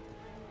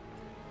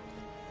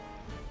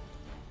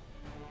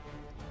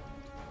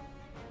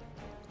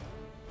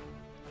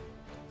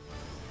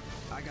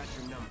 I got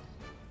your number.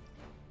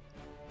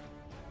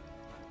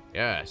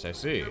 Yes, I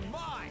see. You're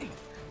mine.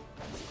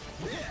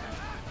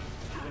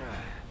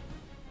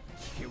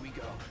 Here we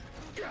go.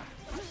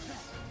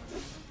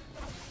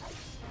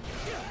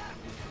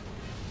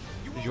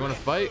 Did you want to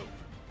fight?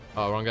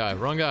 Oh, wrong guy.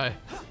 Wrong guy.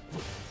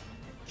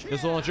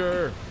 Missile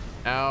launcher.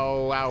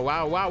 Ow, wow,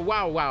 wow, wow,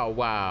 wow, wow,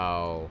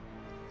 wow.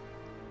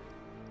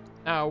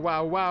 Ow,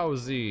 wow,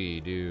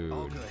 wowzy, dude.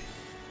 All good.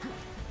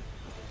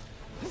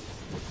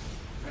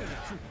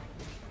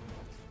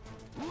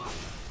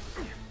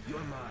 You're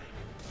mine.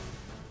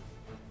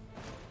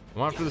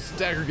 I'm on for the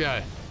stagger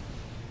guy.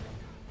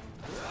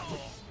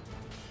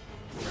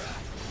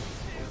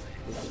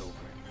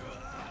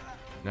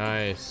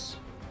 Nice.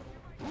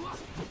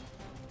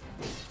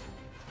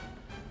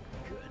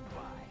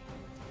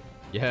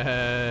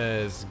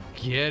 Yes,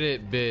 get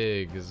it,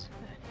 Biggs.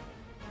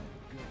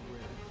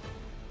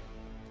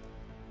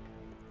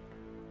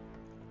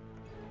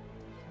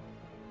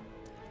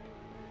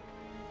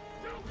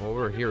 While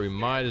we're here, we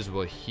might as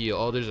well heal.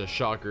 Oh, there's a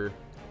shocker.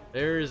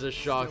 There's a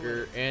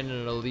shocker and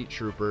an elite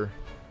trooper.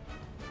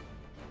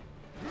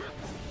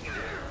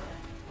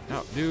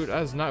 No, dude,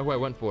 that's not who I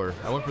went for.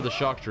 I went for the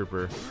shock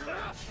trooper.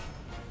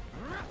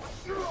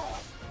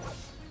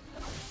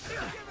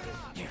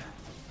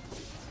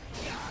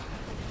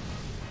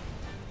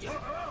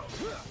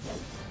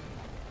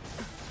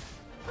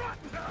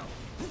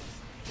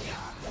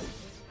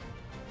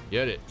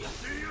 Get it.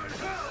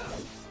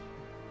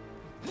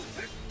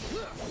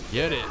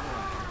 Get it.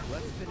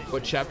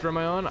 What chapter am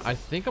I on? I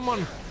think I'm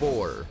on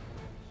 4.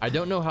 I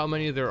don't know how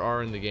many there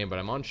are in the game, but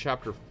I'm on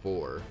chapter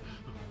 4.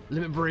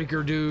 Limit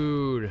breaker,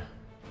 dude.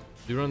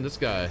 Dude, on this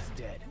guy.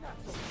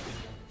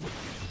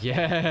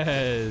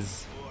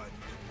 Yes.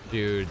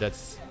 Dude,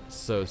 that's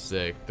so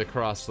sick. The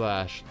cross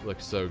slash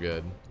looks so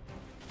good.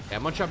 Yeah,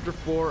 I'm on chapter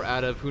 4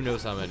 out of who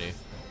knows how many.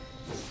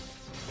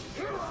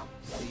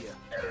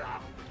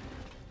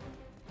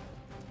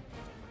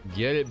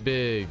 Get it,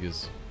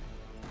 Biggs.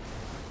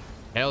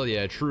 Hell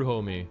yeah, true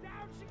homie.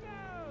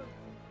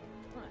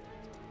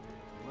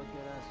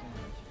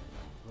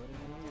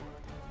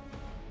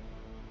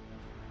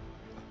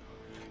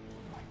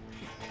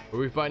 Who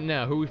are we fighting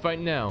now? Who are we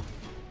fighting now?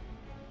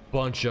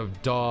 Bunch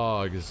of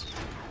dogs.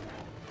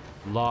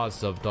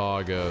 Lots of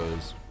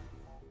doggos.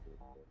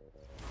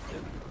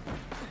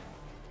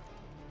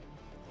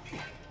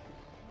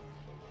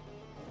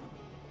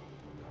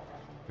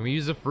 Can we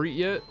use a fruit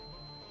yet?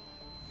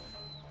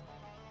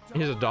 He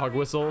has a dog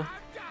whistle.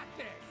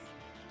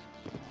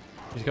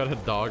 He's got a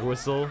dog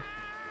whistle.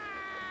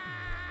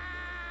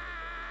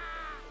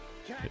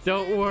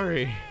 Don't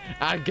worry,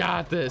 I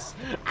got this.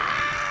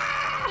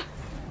 Ah!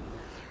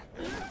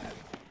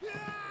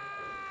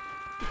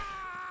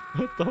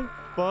 What the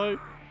fuck?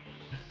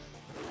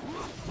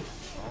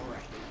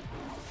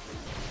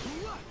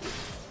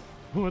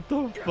 What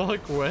the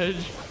fuck,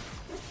 Wedge?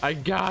 I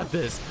got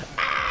this.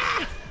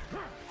 Ah!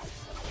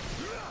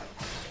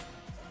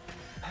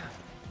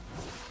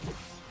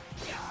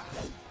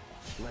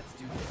 Let's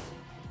do this.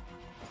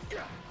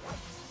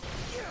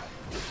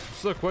 I'm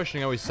still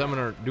questioning how we summon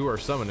or do our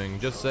summoning.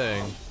 Just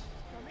saying.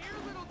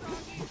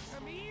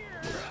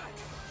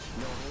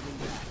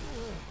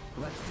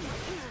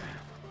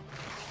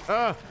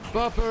 Ah,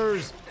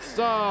 bumpers!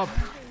 Stop!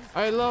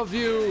 I love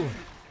you.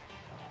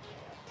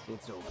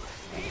 It's over.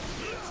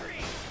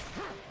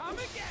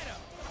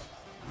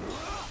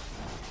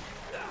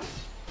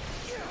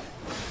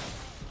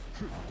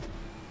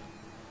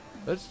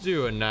 Let's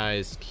do a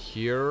nice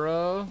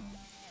Kira.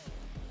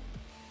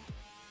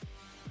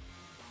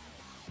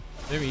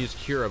 Never used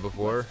Kira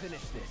before.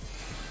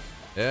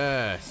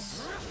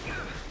 Yes.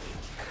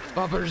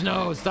 Bumpers,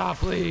 no! Stop,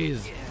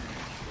 please!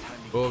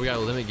 Oh, we got a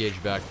limit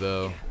gauge back,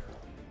 though.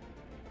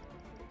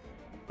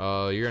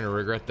 Oh, you're gonna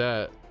regret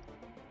that.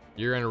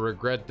 You're gonna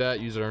regret that.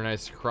 Use our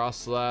nice cross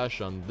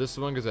slash on this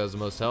one because it has the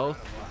most health.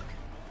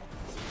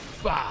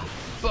 Bah!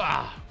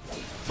 Bah!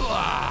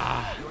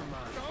 Bah!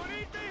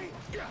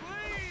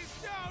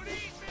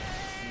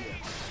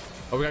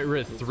 Oh, we got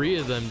rid of 3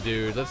 of them,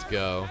 dude. Let's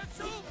go.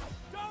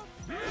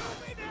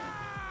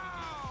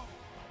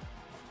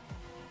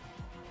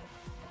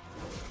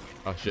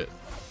 Oh, shit.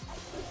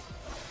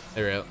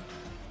 There we go.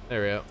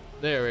 There we go.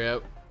 There we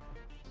go.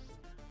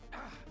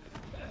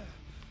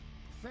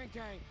 Think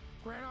I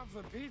ran off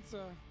the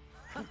pizza.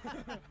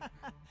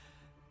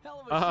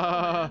 Hell of a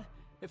show, man.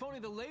 If only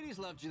the ladies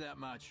loved you that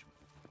much.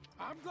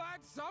 I'm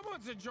glad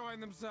someone's enjoying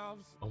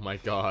themselves. Oh my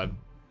god.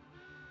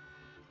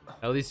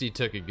 At least he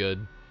took it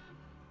good.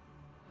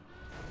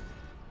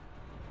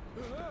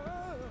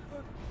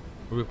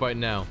 Who are we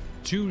fighting now?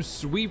 2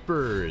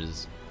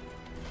 sweepers.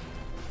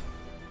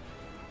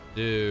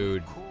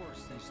 Dude. Of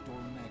course they store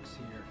mechs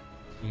here.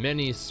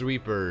 Many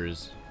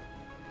sweepers.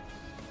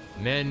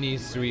 Many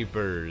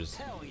sweepers.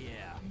 Hell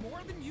yeah. More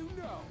than you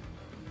know.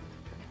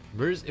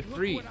 Where's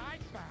Ifrit? Look what I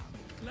found.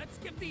 Let's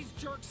give these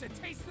jerks a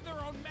taste of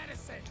their own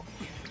medicine.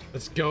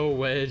 Let's go,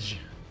 Wedge.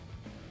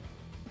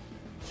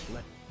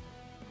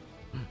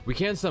 We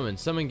can summon.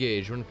 Summon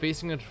gauge. When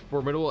facing a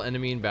formidable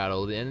enemy in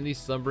battle, the entity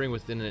slumbering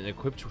within an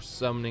equipped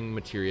summoning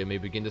materia may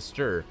begin to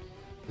stir.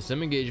 The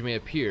summon gauge may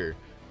appear.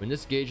 When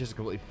this gauge is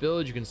completely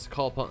filled, you can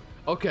call upon...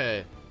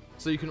 Okay,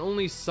 so you can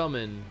only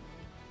summon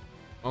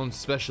on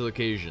special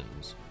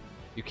occasions.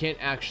 You can't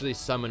actually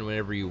summon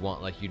whenever you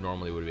want like you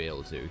normally would be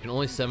able to. You can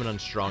only summon on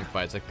strong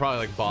fights, like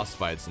probably like boss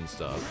fights and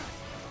stuff.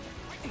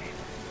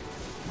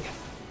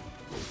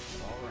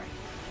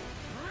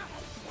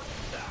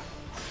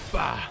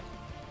 Bah!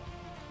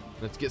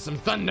 Let's get some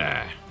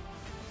thunder!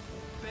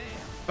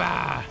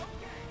 Bah!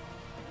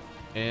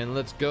 And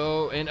let's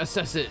go and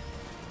assess it.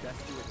 Let's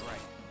do it right.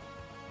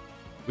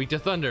 Weak to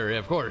thunder, yeah,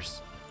 of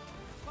course.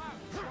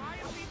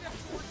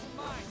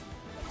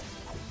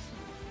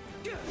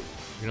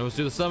 You can always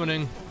do the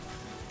summoning.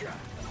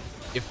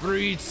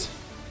 Ifrit!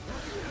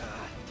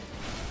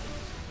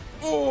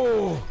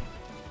 Oh!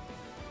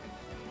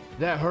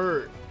 That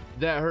hurt.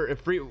 That hurt.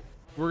 Ifrit,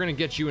 we're gonna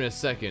get you in a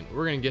second.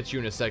 We're gonna get you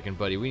in a second,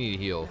 buddy. We need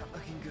to heal.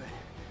 Looking good.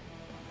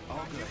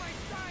 All good.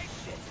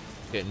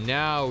 Okay,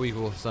 now we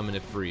will summon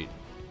Ifrit.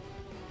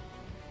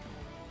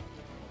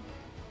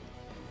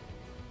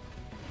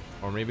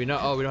 Or maybe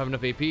not. Oh, we don't have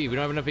enough AP. We don't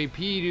have enough AP,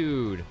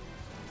 dude.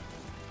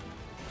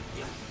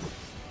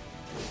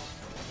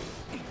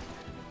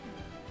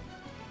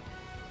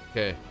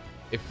 Okay.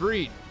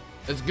 Ifrit.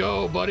 Let's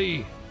go,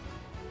 buddy.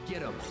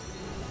 Get him.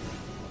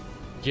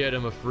 Get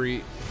him,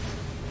 Ifrit.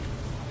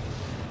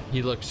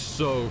 He looks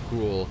so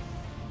cool.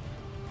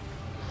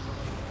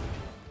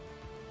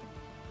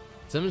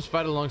 Summons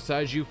fight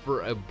alongside you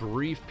for a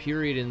brief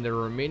period, and their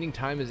remaining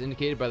time is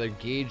indicated by their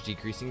gauge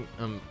decreasing,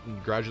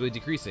 gradually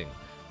decreasing.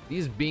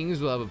 These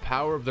beings will have a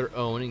power of their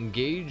own,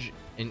 engage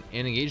the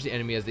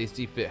enemy as they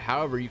see fit.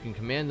 However, you can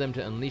command them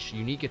to unleash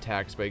unique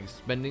attacks by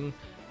expending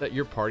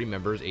your party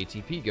members'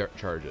 ATP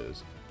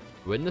charges.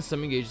 When the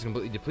summon gauge is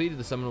completely depleted,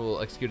 the summon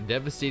will execute a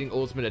devastating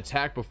ultimate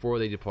attack before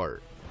they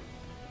depart.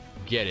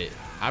 Get it.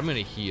 I'm gonna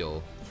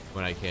heal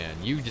when I can.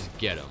 You just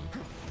get him.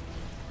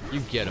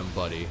 You get him,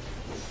 buddy.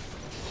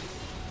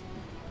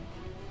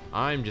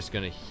 I'm just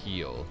gonna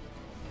heal.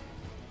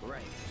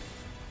 Right.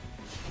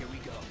 Here we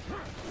go.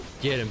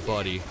 Get him,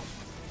 buddy.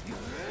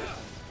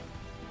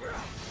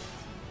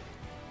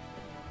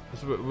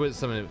 What's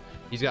something?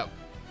 He's got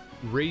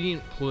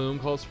Radiant Plume,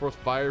 calls forth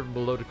fire from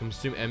below to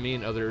consume enemy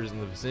and others in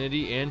the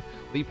vicinity, and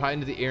leap high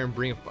into the air and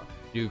bring a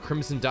dude.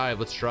 Crimson Dive.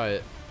 Let's try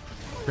it.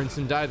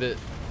 Crimson Dive it.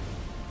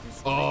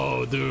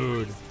 Oh,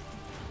 dude.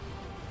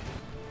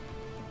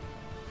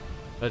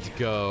 Let's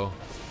go.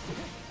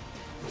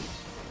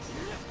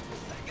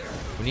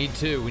 We need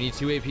two. We need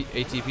two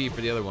ATP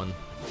for the other one.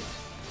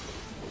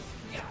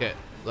 Okay,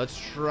 let's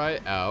try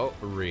out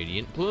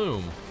Radiant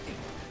Plume.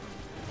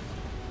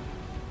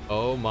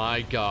 Oh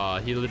my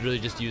god, he literally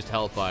just used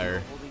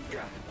Hellfire.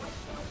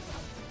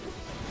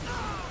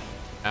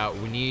 Out.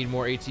 We need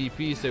more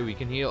ATP so we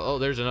can heal. Oh,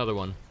 there's another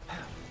one.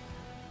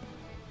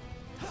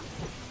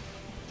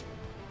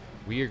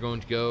 We are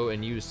going to go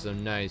and use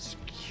some nice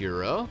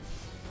Cura.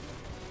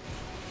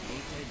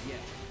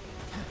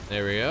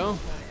 There we go.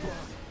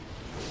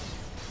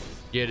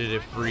 Get it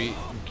if free.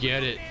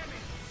 Get it.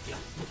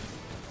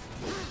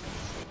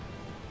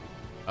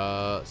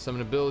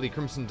 Summon ability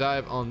Crimson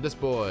Dive on this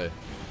boy.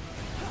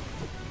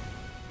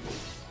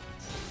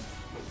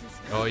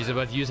 Oh, he's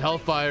about to use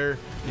Hellfire.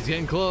 He's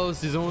getting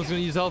close. He's almost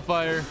gonna use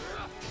Hellfire.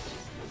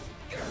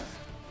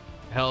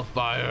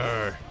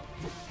 Hellfire.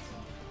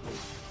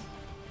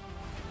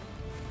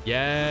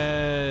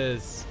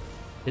 Yes.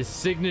 His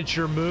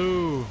signature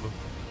move.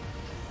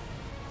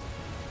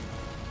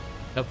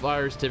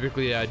 Hellfire is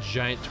typically a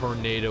giant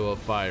tornado of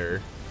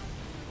fire.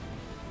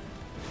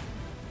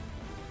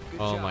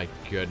 Oh my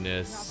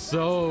goodness.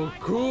 So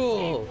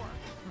cool.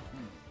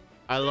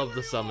 I love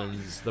the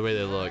summons, the way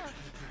they look.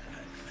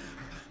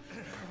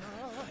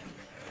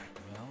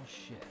 Well,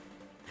 shit.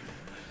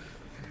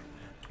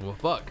 Well,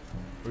 fuck.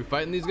 Are we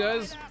fighting these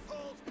guys?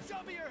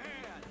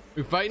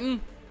 We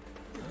fighting?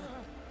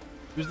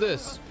 Who's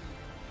this?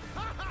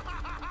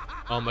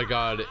 Oh my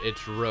god,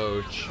 it's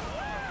Roche.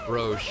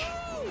 Roche.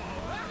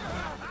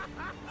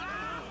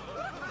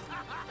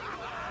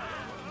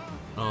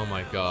 Oh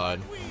my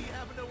god.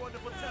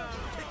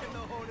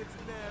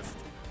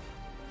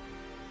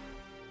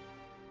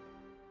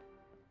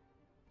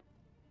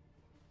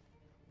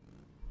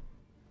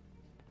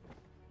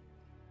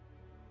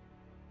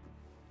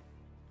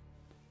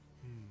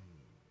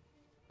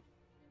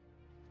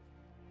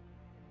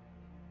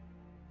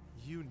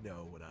 You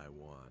know what I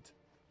want.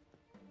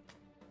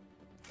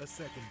 A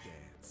second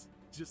dance.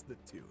 Just the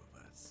two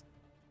of us.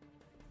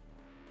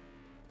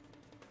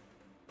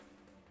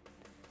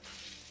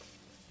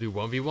 Do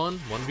 1v1?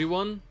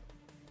 1v1?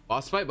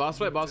 Boss fight, boss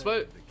fight, boss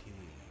fight.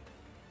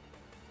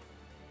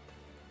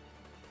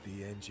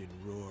 The engine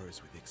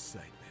roars with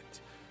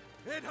excitement.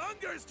 It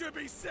hungers to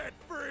be set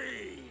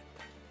free!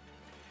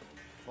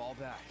 Fall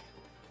back.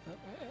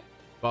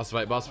 Boss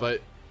fight, boss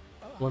fight.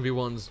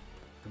 1v1s.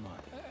 Come on.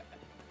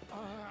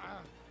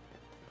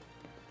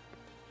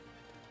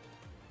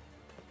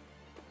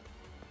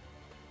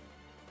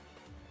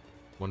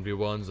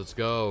 1v1s, let's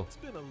go. It's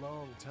been a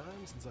long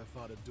time since I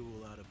fought a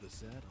duel out of the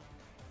saddle.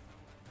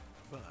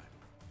 But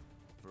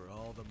for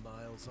all the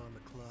miles on the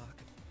clock,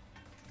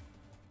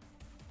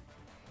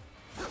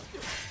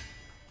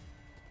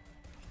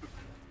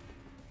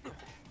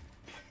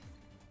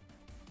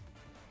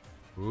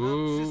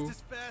 ooh. I'm just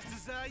as fast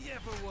as I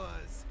ever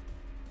was.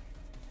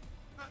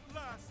 At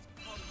last,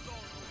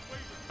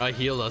 I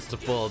healed us to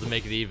full to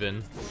make it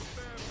even.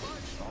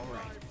 All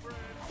right.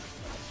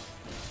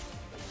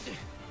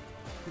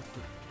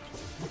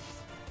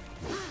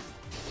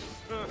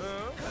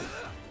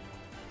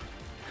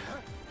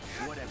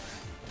 Whatever.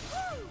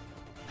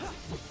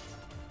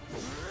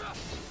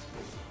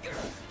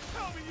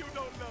 Tell me you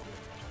don't love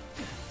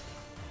it.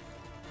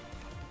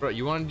 Bro,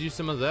 you want to do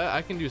some of that?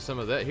 I can do some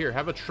of that. Here,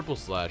 have a triple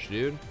slash,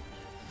 dude.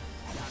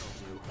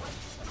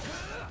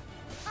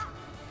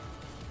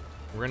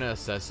 We're gonna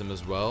assess him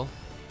as well.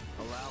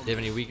 Do you have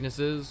any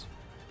weaknesses?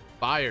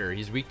 Fire.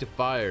 He's weak to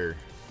fire.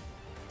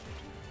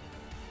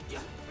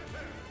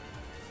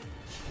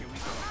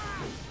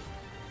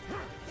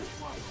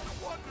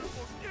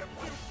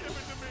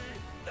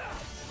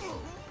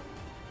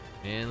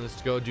 And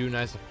let's go do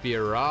nice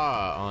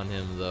Fira on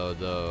him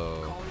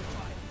though.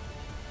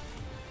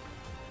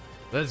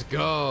 Let's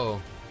go.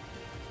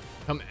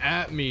 Come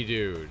at me,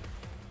 dude.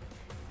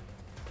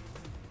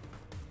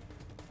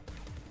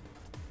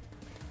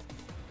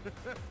 You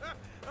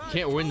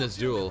can't win this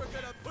duel.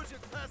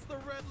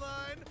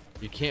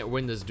 You can't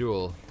win this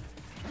duel.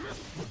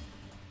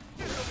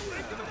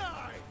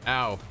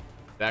 Ow.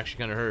 That actually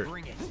kind of hurt.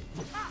 Bring it.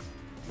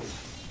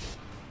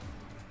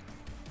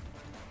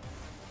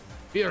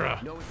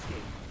 Fira. No escape.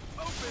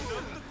 Open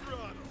up the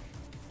throttle.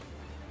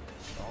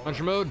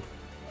 Punisher mode.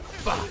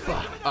 Bah,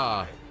 bah.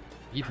 Ah.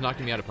 He keeps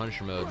knocking me out of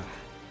Punisher mode.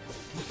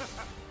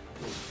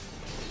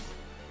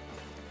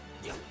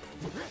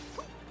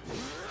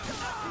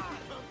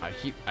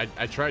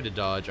 I tried to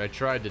dodge. I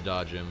tried to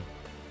dodge him.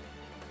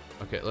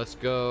 Okay, let's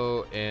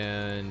go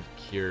and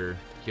Kira.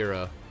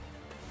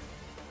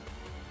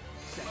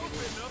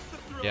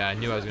 Yeah, I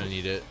knew I was gonna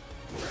need it.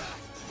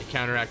 It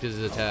counteracted his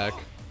attack.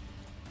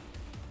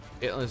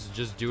 Okay, let's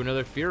just do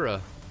another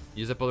Fira.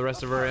 Use up all the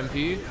rest of our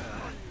MP.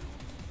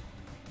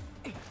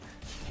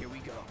 Here we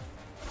go.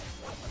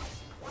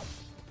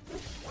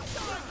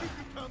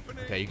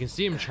 Okay, you can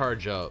see him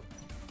charge up.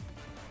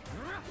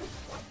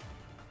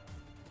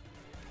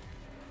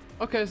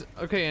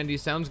 Okay, Andy,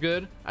 sounds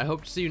good. I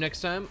hope to see you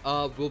next time.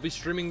 We'll be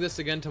streaming this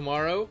again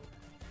tomorrow,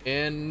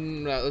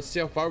 and let's see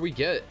how far we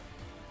get.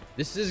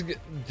 This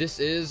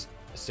is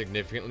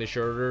significantly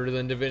shorter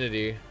than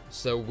Divinity,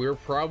 so we're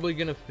probably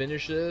gonna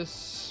finish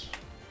this.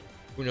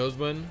 Who knows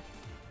when?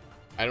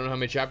 I don't know how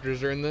many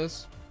chapters are in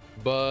this,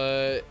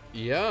 but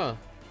yeah.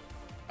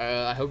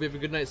 I hope you have a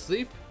good night's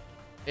sleep,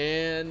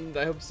 and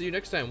I hope to see you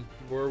next time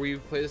where we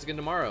play this again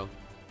tomorrow.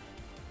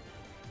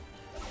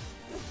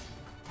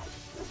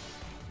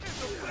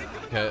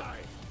 Okay.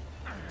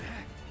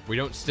 We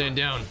don't stand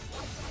down.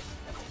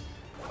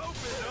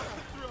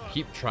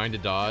 Keep trying to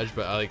dodge,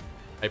 but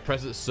I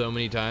press it so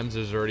many times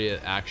there's already an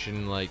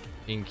action like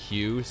in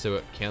queue, so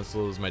it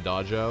cancels my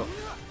dodge out.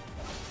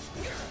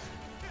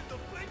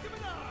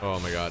 Oh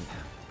my god.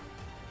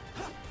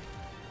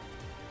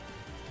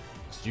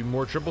 Let's do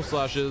more triple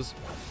slashes.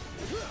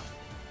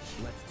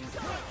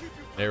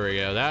 There we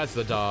go. That's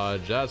the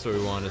dodge. That's what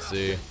we want to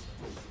see.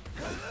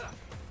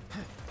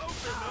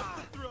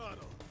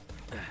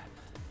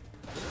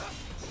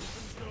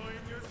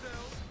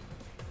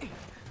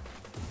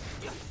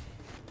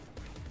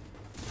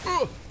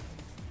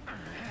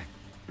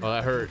 Oh,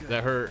 that hurt.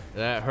 That hurt.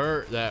 That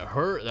hurt. That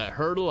hurt. That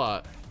hurt a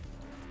lot.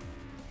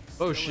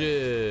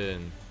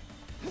 Potion.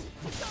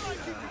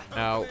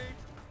 Ow.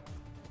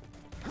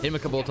 Hit him a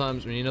couple of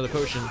times. We need another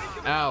potion.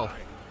 Ow.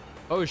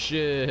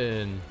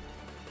 Potion.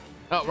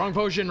 Oh, wrong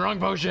potion. Wrong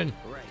potion.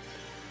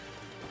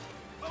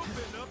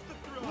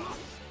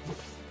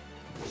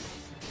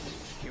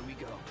 Here we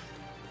go.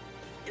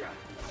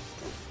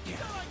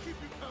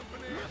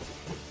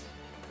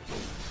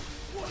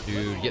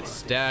 Dude, get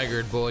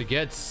staggered, boy.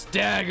 Get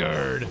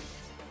staggered.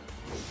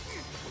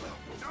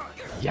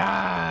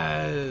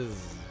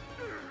 Yes.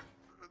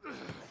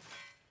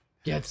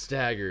 Get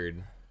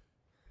staggered.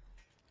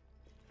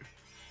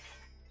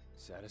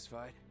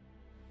 Satisfied?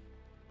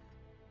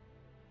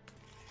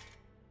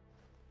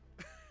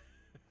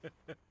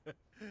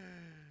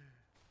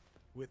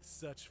 With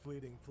such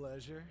fleeting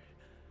pleasure?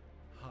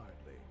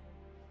 Hardly.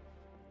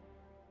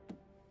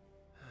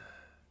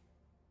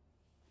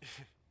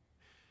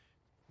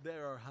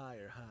 There are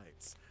higher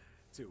heights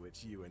to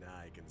which you and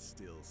I can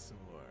still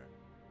soar.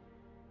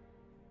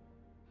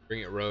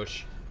 Bring it,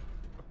 Roche.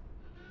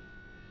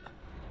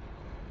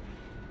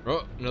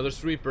 Oh, another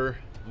sweeper.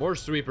 More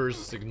sweepers.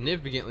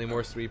 Significantly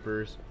more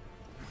sweepers.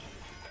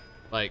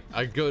 Like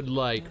a good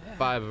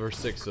 5 or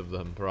 6 of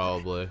them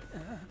probably.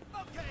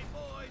 Okay,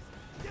 boys,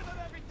 give them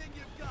everything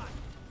you've got,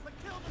 but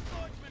kill the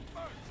swordsman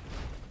first.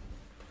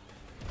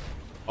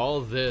 All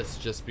this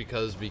just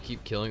because we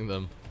keep killing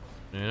them.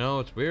 You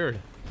know, it's weird.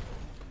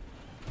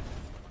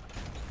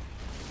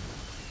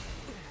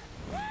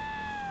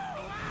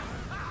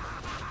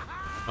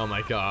 Oh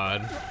my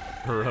god,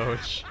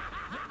 Roach.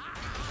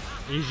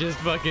 He's just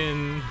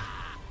fucking...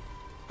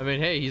 I mean,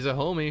 hey, he's a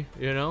homie,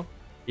 you know?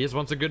 He just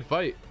wants a good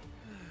fight.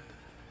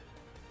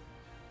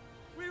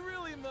 We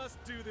really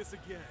must do this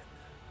again.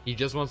 He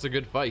just wants a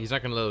good fight. He's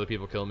not gonna let other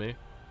people kill me.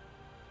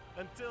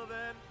 Until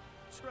then,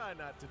 try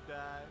not to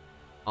die.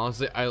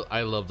 Honestly,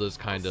 I love those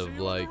kind of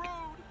like...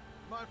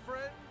 My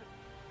friend.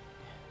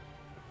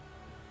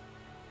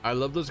 I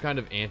love those kind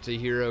of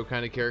anti-hero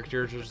kind of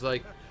characters. Just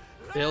like,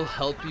 they'll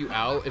help you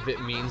out if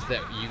it means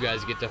that you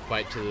guys get to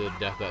fight to the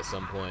death at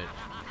some point.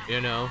 You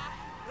know?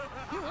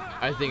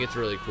 I think it's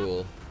really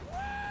cool.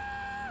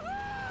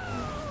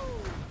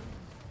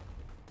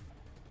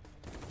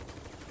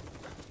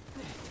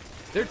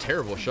 They're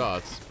terrible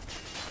shots.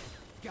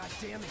 God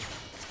damn it.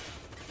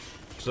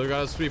 Still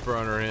got a sweeper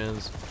on our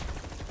hands.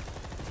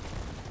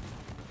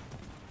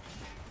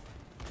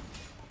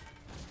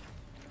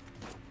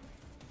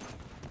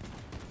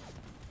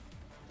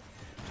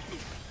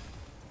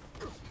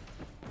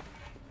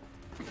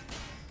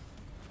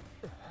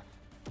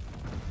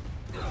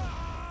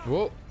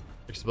 Whoa.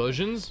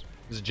 Explosions?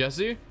 Is it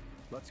Jesse?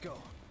 Let's go.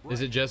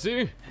 Is it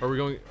Jesse? Are we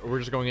going? We're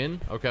just going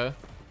in? Okay.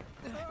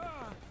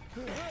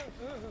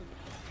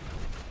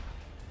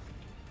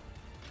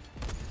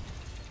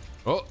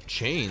 Oh,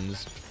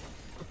 chains.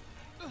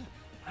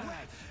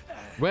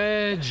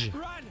 Wedge.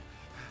 Run!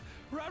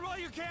 Run while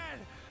you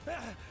can!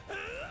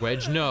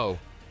 Wedge, no.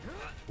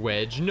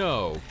 Wedge,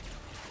 no.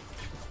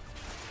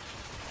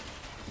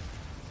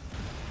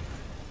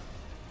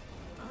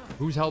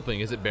 Who's helping?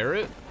 Is it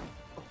Barrett?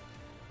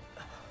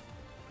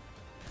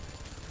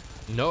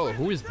 No,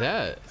 who is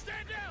that?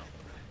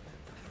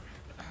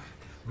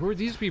 Who are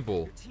these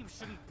people? Your team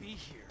shouldn't be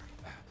here.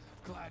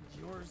 Glad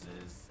yours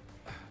is.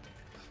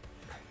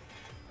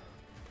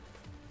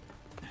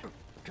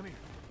 Come here.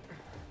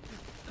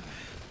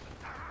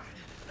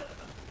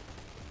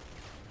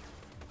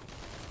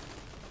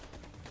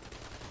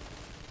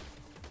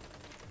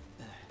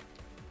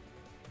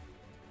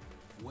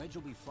 Wedge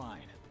will be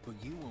fine, but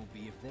you won't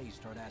be if they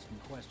start asking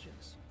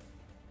questions.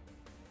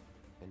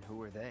 And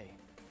who are they?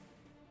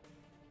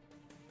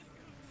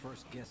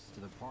 First guests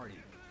to the party,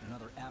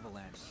 another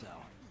avalanche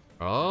cell.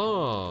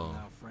 Oh.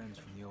 Now friends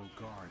from the old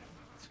guard.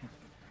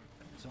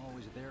 It's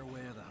always their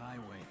way or the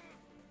highway.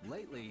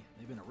 Lately,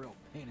 they've been a real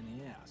pain in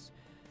the ass.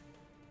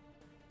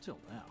 Till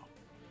now.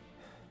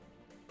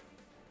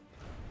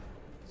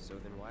 So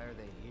then why are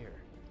they here?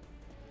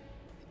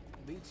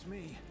 Beats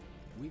me.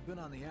 We've been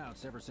on the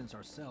outs ever since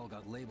our cell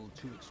got labeled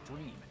too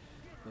extreme.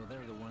 Though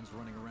they're the ones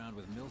running around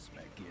with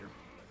mil-spec gear.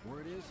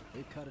 Word is,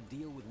 they've cut a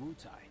deal with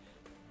Wutai.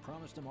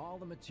 Promised them all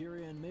the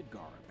materia in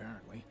Midgar,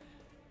 apparently.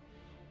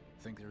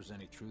 Think there's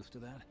any truth to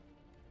that?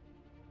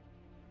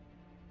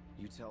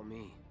 You tell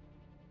me.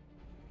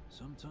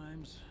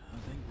 Sometimes, I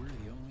think we're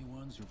the only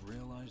ones who've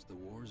realized the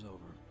war's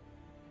over.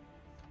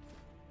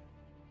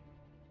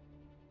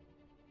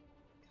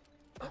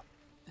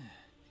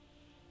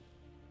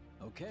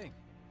 Okay,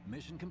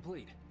 mission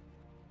complete.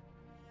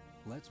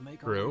 Let's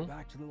make our way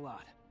back to the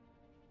lot.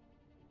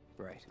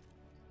 Right.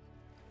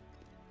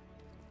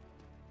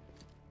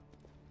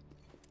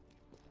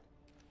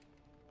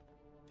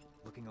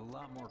 Looking a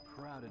lot more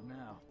crowded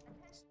now.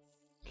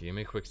 Okay, give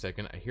me a quick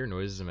second. I hear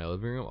noises in my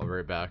living room. I'll be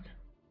right back.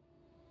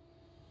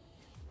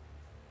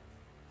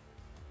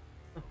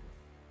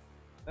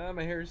 Ah,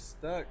 my hair's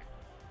stuck.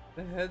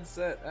 The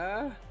headset.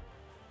 Ah.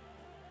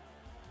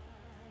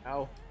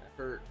 Ow. That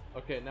hurt.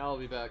 Okay, now I'll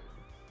be back.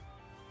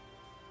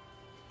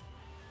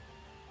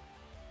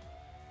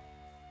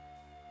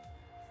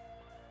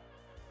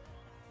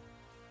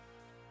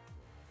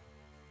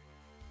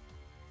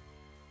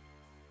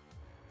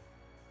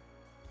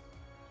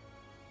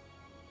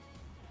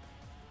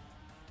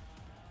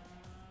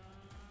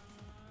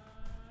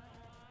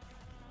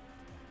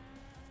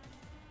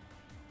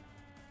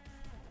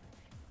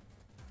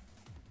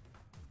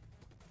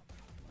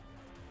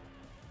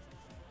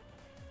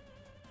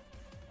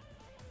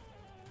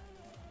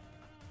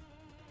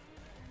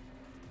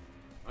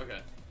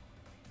 Okay.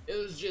 It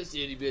was just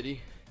itty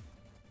bitty.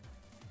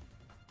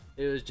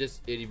 It was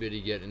just itty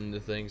bitty getting into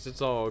things.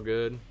 It's all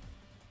good.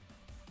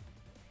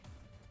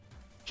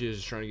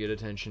 Just trying to get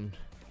attention.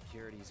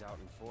 Security's out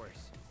in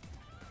force.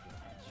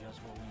 Just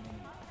what we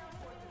need.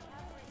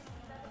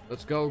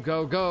 Let's go,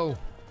 go, go.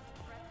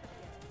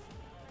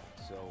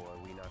 So are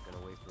we not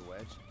gonna wait for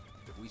Wedge?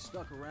 If we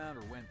stuck around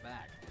or went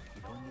back,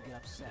 he'd only get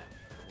upset.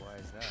 Why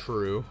is that?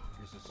 True.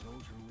 Guess a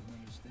soldier wouldn't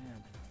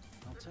understand.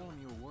 I'll tell him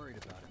you were worried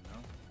about him,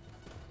 though.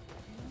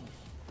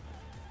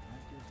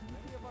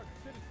 Many of our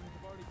citizens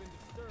have already been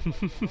disturbed by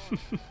the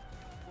alarm.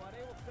 Squad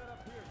A will set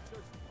up here and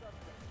search the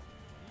suspect.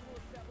 You will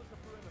establish a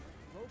perimeter.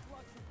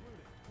 Roadblocks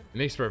included. It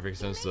makes perfect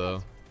sense though.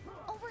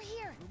 Over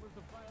here.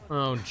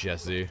 Oh,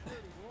 Jesse.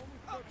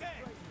 Okay,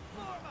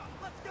 form up.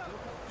 Let's go.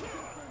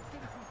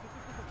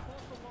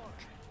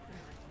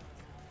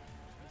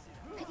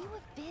 Could you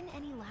have been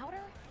any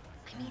louder?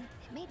 I mean,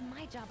 it made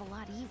my job a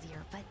lot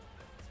easier, but...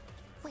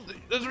 Wait.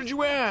 That's what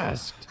you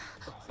asked.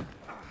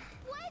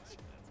 What?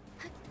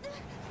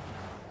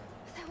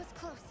 That was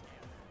close.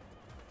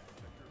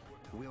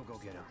 We'll go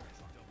get him.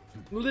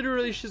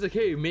 Literally, she's like,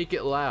 hey, make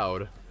it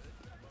loud.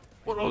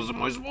 What else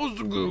am I supposed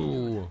to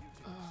do?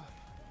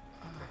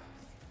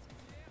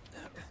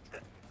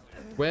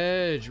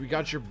 Wedge, we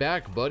got your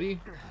back, buddy.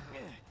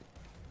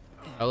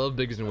 I love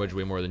Biggs and Wedge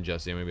way more than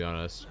Jesse, I'm gonna be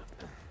honest.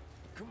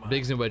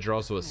 Biggs and Wedge are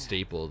also a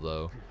staple,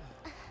 though.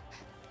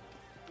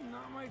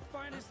 Not my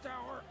finest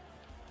hour.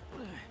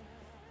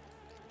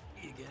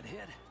 You get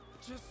hit?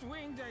 Just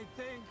swinged, I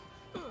think.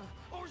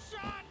 Oh,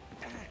 shot!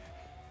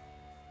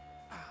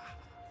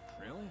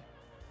 Really?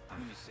 Let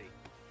me see.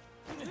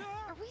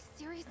 Are we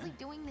seriously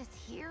doing this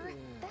here?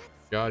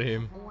 That's... Got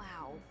him.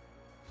 Wow.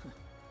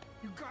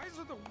 You guys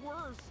are the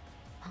worst.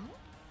 Huh?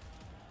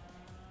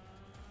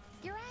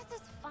 Your ass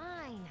is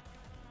fine.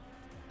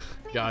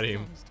 Got Maybe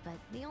him. singed, but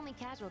the only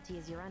casualty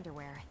is your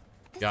underwear.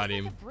 This Got is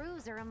him. like a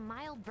bruise or a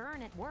mild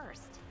burn at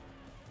worst.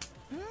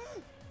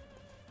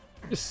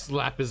 Just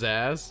slap his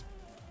ass.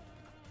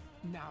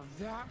 Now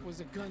that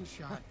was a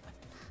gunshot.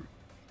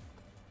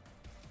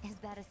 Is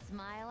that a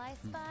smile I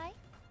spy?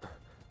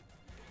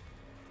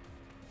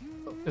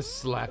 Just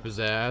slap his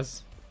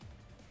ass.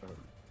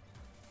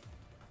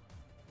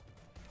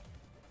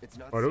 It's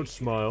not I don't safe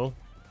smile.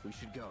 here. We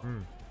should go.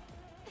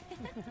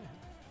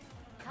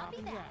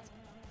 Copy that.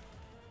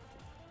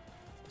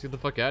 Let's get the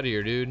fuck out of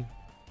here, dude.